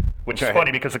 which is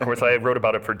funny because, of course, I wrote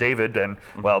about it for David, and,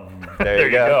 well, there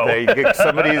you go. There you go.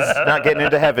 Somebody's not getting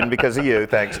into heaven because of you.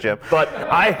 Thanks, Jim. But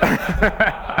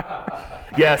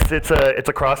yes, it's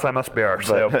a cross I must bear.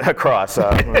 So. A cross,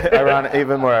 ironic,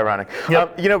 even more ironic.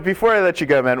 Yep. Before I let you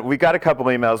go, man, we got a couple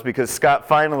emails because Scott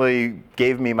finally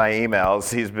gave me my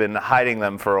emails. He's been hiding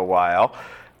them for a while,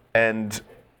 and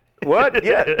what?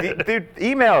 Yeah, dude,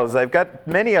 emails. I've got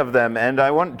many of them, and I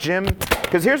want Jim.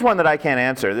 Because here's one that I can't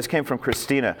answer. This came from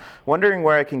Christina, wondering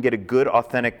where I can get a good,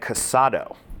 authentic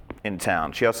casado in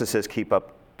town. She also says, keep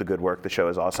up the good work. The show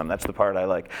is awesome. That's the part I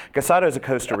like. Casado is a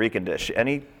Costa Rican dish.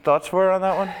 Any thoughts for her on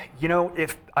that one?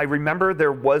 If I remember,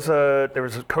 there was a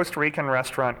Costa Rican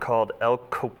restaurant called El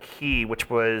Coqui, which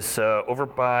was over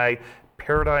by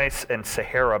Paradise and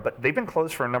Sahara, but they've been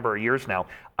closed for a number of years now.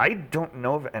 I don't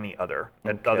know of any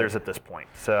others at this point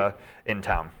in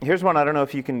town. Here's one. I don't know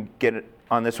if you can get it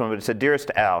on this one, but it said, Dearest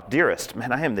Al. Dearest.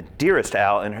 Man, I am the dearest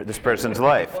Al in this person's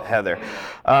life, Heather.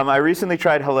 I recently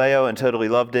tried Haleo and totally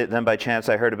loved it. Then by chance,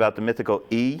 I heard about the mythical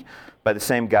E by the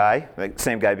same guy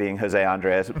being Jose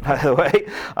Andres, by the way.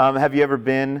 Have you ever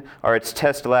been? Are its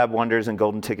test lab wonders and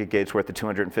golden ticket gates worth the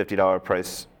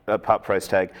 $250 pop price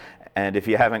tag? And if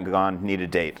you haven't gone, need a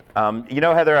date.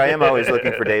 Heather, I am always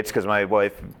looking for dates because my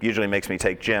wife usually makes me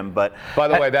take Jim. But by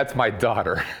the way, that's my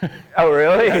daughter. Oh,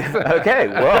 really? Okay.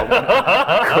 Well,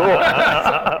 cool.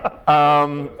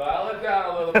 Dial it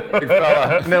down a little bit, big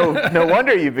fella. No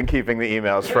wonder you've been keeping the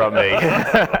emails from me.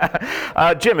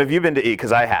 Jim, have you been to E?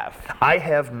 Because I have. I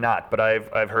have not, but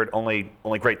I've heard only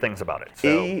great things about it. So.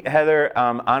 E, Heather,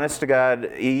 honest to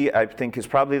God, E, I think is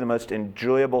probably the most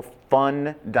enjoyable,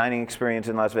 fun dining experience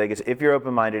in Las Vegas. If you're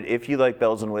open-minded, if you like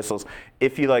bells and whistles,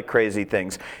 if you like crazy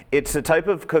things. It's a type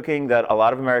of cooking that a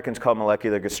lot of Americans call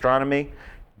molecular gastronomy.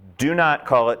 Do not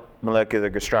call it molecular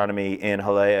gastronomy in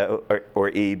Haleo or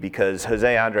E because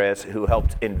Jose Andres, who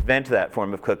helped invent that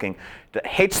form of cooking,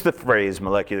 hates the phrase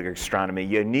molecular gastronomy.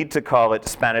 You need to call it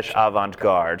Spanish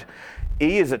avant-garde.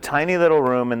 E is a tiny little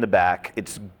room in the back.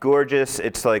 It's gorgeous.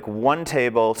 It's like one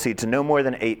table, seats no more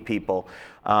than 8 people.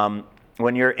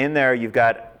 When you're in there, you've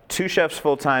got 2 chefs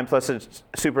full-time plus a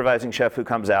supervising chef who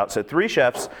comes out. So 3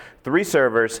 chefs, 3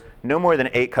 servers, no more than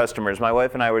 8 customers. My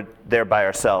wife and I were there by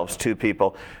ourselves, 2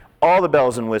 people. All the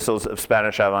bells and whistles of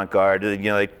Spanish avant-garde. You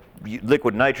know, like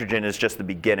liquid nitrogen is just the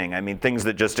beginning. I mean, things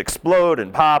that just explode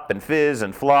and pop and fizz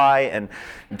and fly and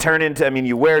turn into, I mean,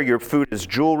 you wear your food as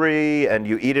jewelry and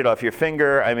you eat it off your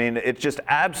finger. I mean, it's just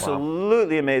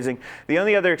absolutely amazing. The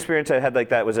only other experience I had like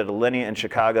that was at Alinea in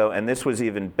Chicago, and this was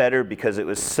even better because it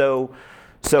was so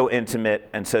intimate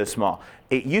and so small.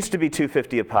 It used to be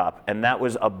 $250 a pop, and that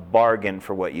was a bargain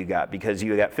for what you got because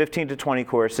you got 15 to 20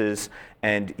 courses,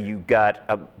 and you got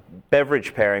a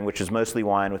beverage pairing, which is mostly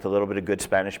wine with a little bit of good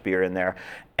Spanish beer in there,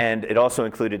 and it also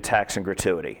included tax and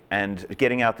gratuity. And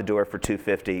getting out the door for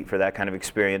 $250 for that kind of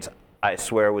experience, I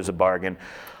swear was a bargain.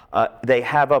 They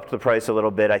have upped the price a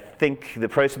little bit. I think the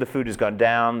price of the food has gone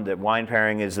down. The wine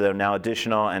pairing is now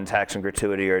additional, and tax and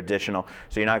gratuity are additional.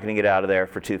 So you're not going to get out of there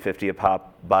for $250 a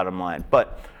pop, bottom line.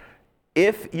 But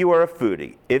if you are a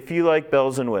foodie, if you like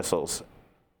bells and whistles,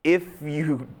 if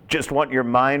you just want your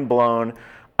mind blown,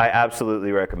 I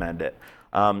absolutely recommend it.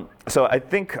 So I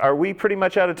think, are we pretty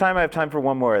much out of time? I have time for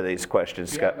one more of these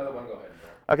questions, Scott. Another one, go ahead.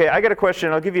 Okay, I got a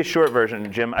question. I'll give you a short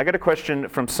version, Jim. I got a question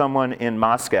from someone in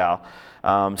Moscow,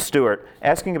 Stuart,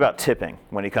 asking about tipping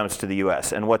when he comes to the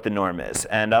U.S. and what the norm is.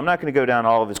 And I'm not going to go down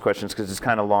all of his questions because it's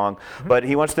kind of long, but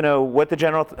he wants to know what the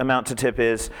general amount to tip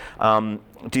is.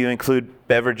 Do you include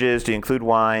beverages? Do you include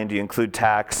wine? Do you include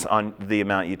tax on the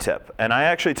amount you tip? And I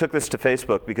actually took this to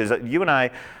Facebook because you and I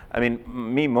mean,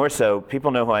 me more so,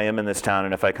 people know who I am in this town,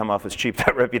 and if I come off as cheap,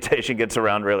 that reputation gets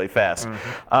around really fast.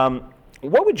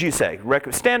 What would you say,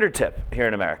 standard tip here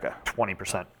in America?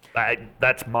 20%.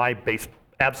 That's my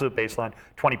absolute baseline.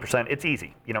 20%. It's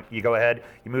easy. You know, you go ahead,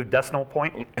 you move decimal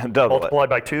point, multiply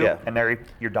by 2, and there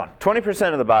you're done.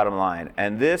 20% of the bottom line,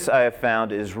 and this I have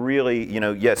found is really, you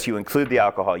know, yes, you include the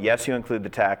alcohol, yes, you include the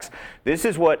tax. This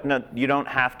is what you don't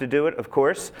have to do it, of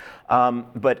course,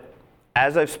 but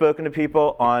as I've spoken to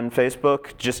people on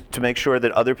Facebook, just to make sure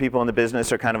that other people in the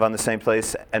business are kind of on the same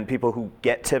place and people who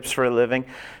get tips for a living,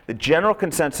 the general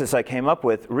consensus I came up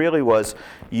with really was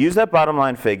use that bottom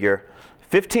line figure.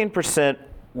 15%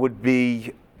 would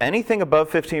be, anything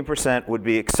above 15% would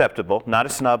be acceptable, not a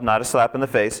snub, not a slap in the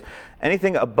face.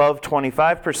 Anything above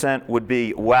 25% would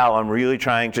be, wow, I'm really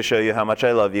trying to show you how much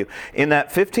I love you. In that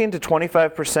 15 to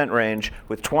 25% range,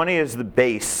 with 20 as the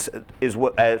base, is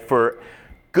what for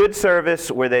good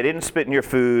service where they didn't spit in your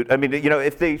food. I mean, you know,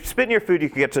 if they spit in your food, you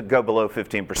could get to go below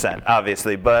 15%,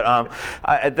 obviously. But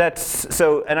that's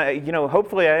so, and you know,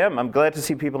 hopefully I am. I'm glad to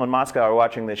see people in Moscow are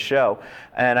watching this show.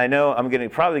 And I know I'm going to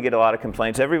probably get a lot of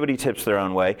complaints. Everybody tips their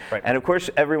own way. Right. And of course,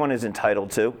 everyone is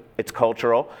entitled to. It's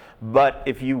cultural. But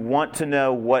if you want to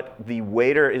know what the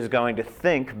waiter is going to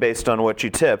think based on what you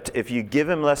tipped, if you give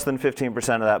him less than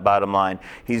 15% of that bottom line,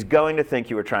 he's going to think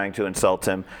you were trying to insult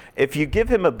him. If you give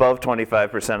him above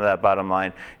 25% of that bottom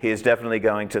line, he is definitely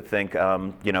going to think,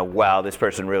 you know, wow, this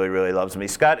person really, really loves me.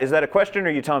 Scott, is that a question, or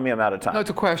are you telling me I'm out of time? No, it's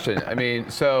a question. I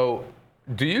mean, so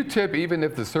do you tip even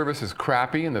if the service is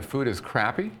crappy and the food is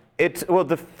crappy? Well,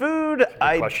 the food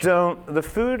I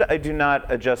do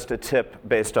not adjust a tip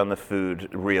based on the food,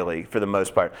 really, for the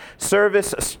most part.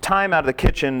 Service, time out of the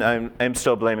kitchen, I'm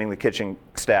still blaming the kitchen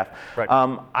staff. Right.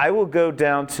 I will go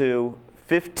down to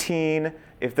 15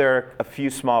 if there are a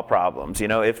few small problems. You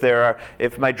know, if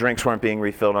my drinks weren't being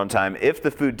refilled on time, if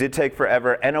the food did take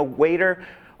forever, and a waiter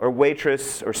or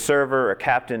waitress or server or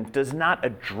captain does not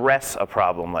address a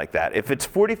problem like that. If it's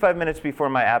 45 minutes before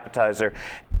my appetizer,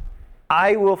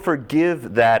 I will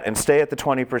forgive that and stay at the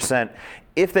 20%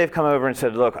 if they've come over and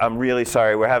said, look, I'm really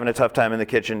sorry, we're having a tough time in the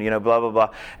kitchen, you know, blah, blah, blah.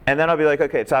 And then I'll be like,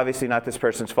 okay, it's obviously not this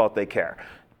person's fault, they care.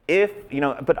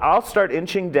 But I'll start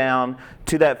inching down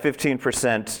to that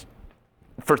 15%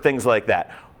 for things like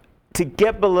that. To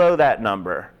get below that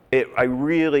number, I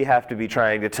really have to be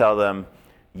trying to tell them,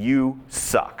 you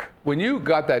suck. When you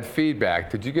got that feedback,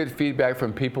 did you get feedback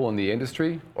from people in the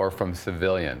industry or from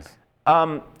civilians?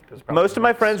 Most of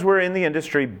my friends were in the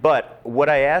industry, but what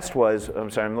I asked was, I'm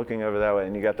sorry, I'm looking over that way,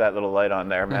 and you got that little light on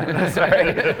there, man.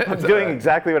 Sorry. I'm doing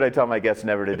exactly what I tell my guests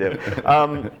never to do.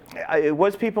 It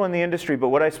was people in the industry, but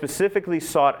what I specifically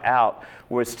sought out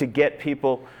was to get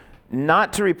people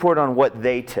not to report on what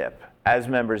they tip as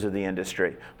members of the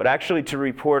industry, but actually to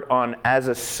report on, as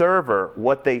a server,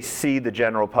 what they see the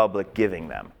general public giving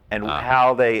them and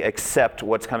how they accept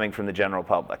what's coming from the general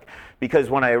public. Because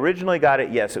when I originally got it,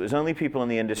 yes, it was only people in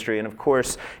the industry, and of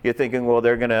course, you're thinking, well,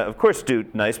 they're gonna, of course, do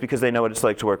nice because they know what it's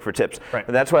like to work for tips. Right.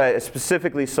 And that's why I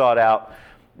specifically sought out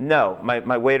No,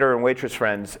 my waiter and waitress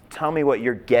friends tell me what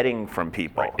you're getting from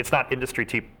people. Right. It's not industry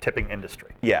tipping industry.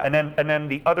 Yeah. And then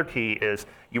the other key is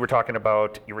you were talking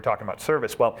about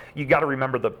service. Well, you got to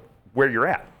remember where you're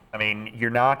at. I mean,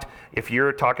 if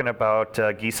you're talking about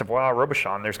Guy Savoy,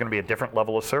 Robuchon, there's going to be a different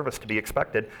level of service to be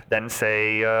expected than,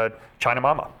 say, China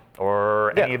Mama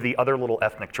or any of the other little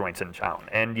ethnic joints in town.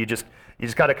 And you just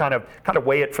got to kind of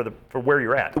weigh it for where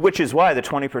you're at. Which is why the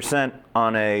 20%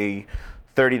 on a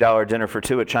 $30 dinner for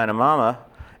two at China Mama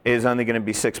is only going to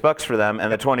be $6 for them,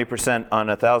 and the 20% on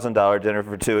a $1,000 dinner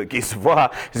for two at Guy Savoy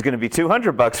is going to be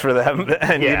 $200 for them.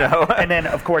 And and then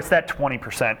of course that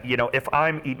 20%. If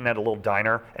I'm eating at a little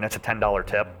diner and it's a $10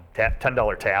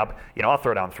 $10 tab, I'll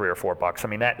throw down $3 or $4. I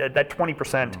mean that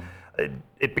 20%.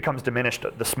 It becomes diminished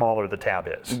the smaller the tab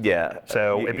is. Yeah.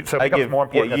 So it becomes more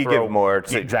important to throw. Give more.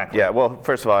 Exactly. Yeah. Well,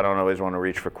 first of all, I don't always want to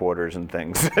reach for quarters and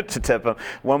things to tip them.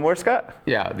 One more, Scott?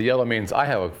 Yeah, the yellow means I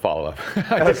have a follow-up.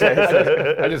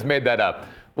 I just made that up.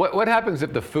 What happens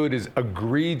if the food is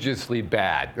egregiously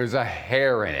bad? There's a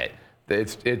hair in it.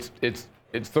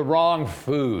 It's the wrong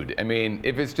food. I mean,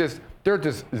 if it's just they're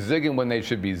just zigging when they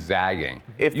should be zagging.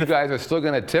 If you guys are still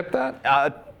going to tip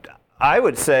that? I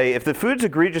would say if the food's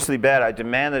egregiously bad, I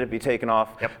demand that it be taken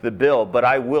off the bill, but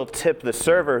I will tip the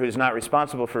server who's not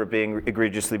responsible for it being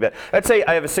egregiously bad. Let's say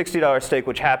I have a $60 steak,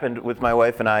 which happened with my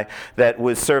wife and I, that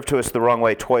was served to us the wrong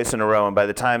way twice in a row, and by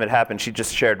the time it happened, she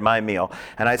just shared my meal.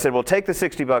 And I said, well, take the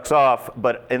 $60 off,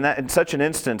 but in such an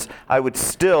instance, I would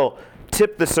still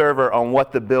tip the server on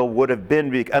what the bill would have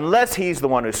been, unless he's the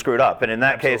one who screwed up, and in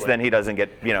that case, then he doesn't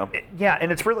get, Yeah,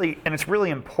 and it's really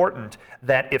important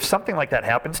that if something like that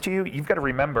happens to you, you've got to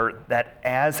remember that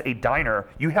as a diner,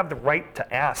 you have the right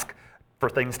to ask for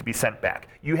things to be sent back.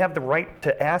 You have the right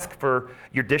to ask for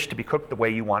your dish to be cooked the way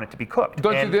you want it to be cooked.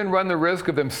 Don't you then run the risk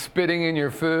of them spitting in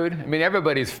your food? I mean,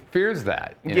 everybody fears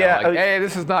that. Hey,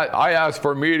 this is not, I asked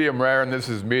for medium rare and this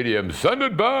is medium. Send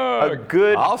it back.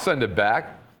 I'll send it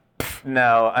back.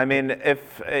 No, I mean,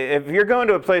 if you're going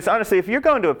to a place, honestly, if you're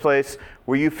going to a place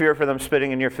where you fear for them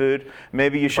spitting in your food,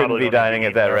 maybe you shouldn't be dining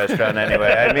at that restaurant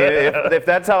anyway. I mean, if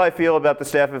that's how I feel about the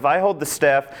staff, if I hold the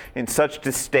staff in such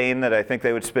disdain that I think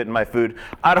they would spit in my food,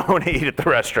 I don't want to eat at the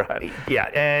restaurant. Yeah,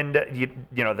 and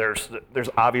there's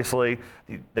obviously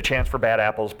the chance for bad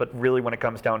apples, but really when it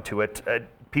comes down to it,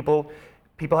 people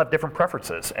have different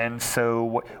preferences, and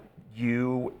so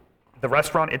the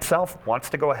restaurant itself wants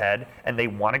to go ahead, and they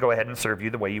want to go ahead and serve you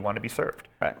the way you want to be served.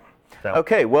 Right. So.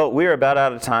 Okay, well, we're about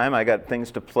out of time. I got things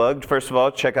to plug. First of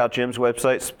all, check out Jim's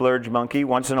website, Splurge Monkey.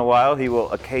 Once in a while, he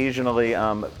will occasionally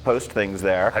post things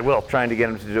there. I will. Trying to get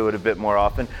him to do it a bit more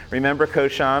often. Remember,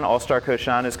 Koshan, All-Star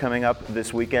Koshan is coming up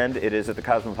this weekend. It is at the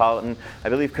Cosmopolitan. I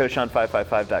believe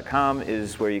Koshan555.com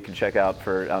is where you can check out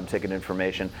for ticket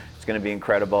information. It's going to be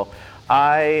incredible.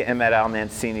 I am at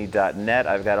almancini.net.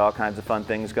 I've got all kinds of fun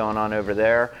things going on over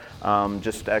there.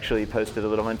 Just actually posted a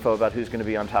little info about who's going to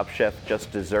be on Top Chef Just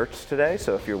Desserts today.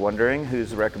 So if you're wondering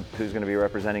who's going to be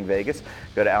representing Vegas,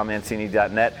 go to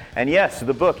almancini.net. And yes,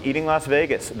 the book, Eating Las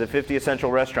Vegas, the 50 Essential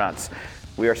Restaurants.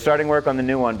 We are starting work on the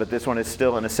new one, but this one is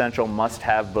still an essential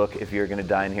must-have book if you're going to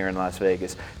dine here in Las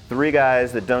Vegas. 3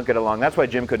 guys that don't get along. That's why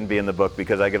Jim couldn't be in the book,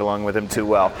 because I get along with him too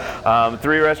well.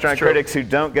 3 restaurant critics who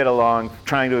don't get along,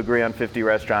 trying to agree on 50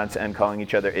 restaurants and calling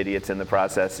each other idiots in the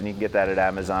process. And you can get that at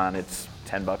Amazon. It's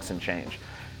 $10 and change.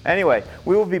 Anyway,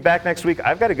 we will be back next week.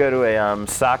 I've got to go to a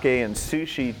sake and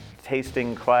sushi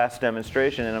tasting class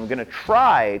demonstration, and I'm going to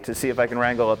try to see if I can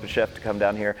wrangle up a chef to come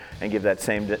down here and give that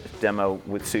same demo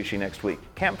with sushi next week.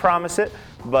 Can't promise it,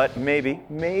 but maybe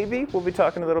we'll be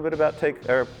talking a little bit about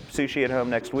sushi at home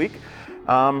next week.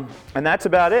 And that's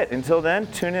about it. Until then,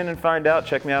 tune in and find out.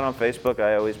 Check me out on Facebook.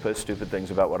 I always post stupid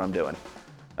things about what I'm doing.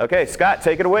 Okay, Scott,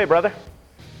 take it away, brother.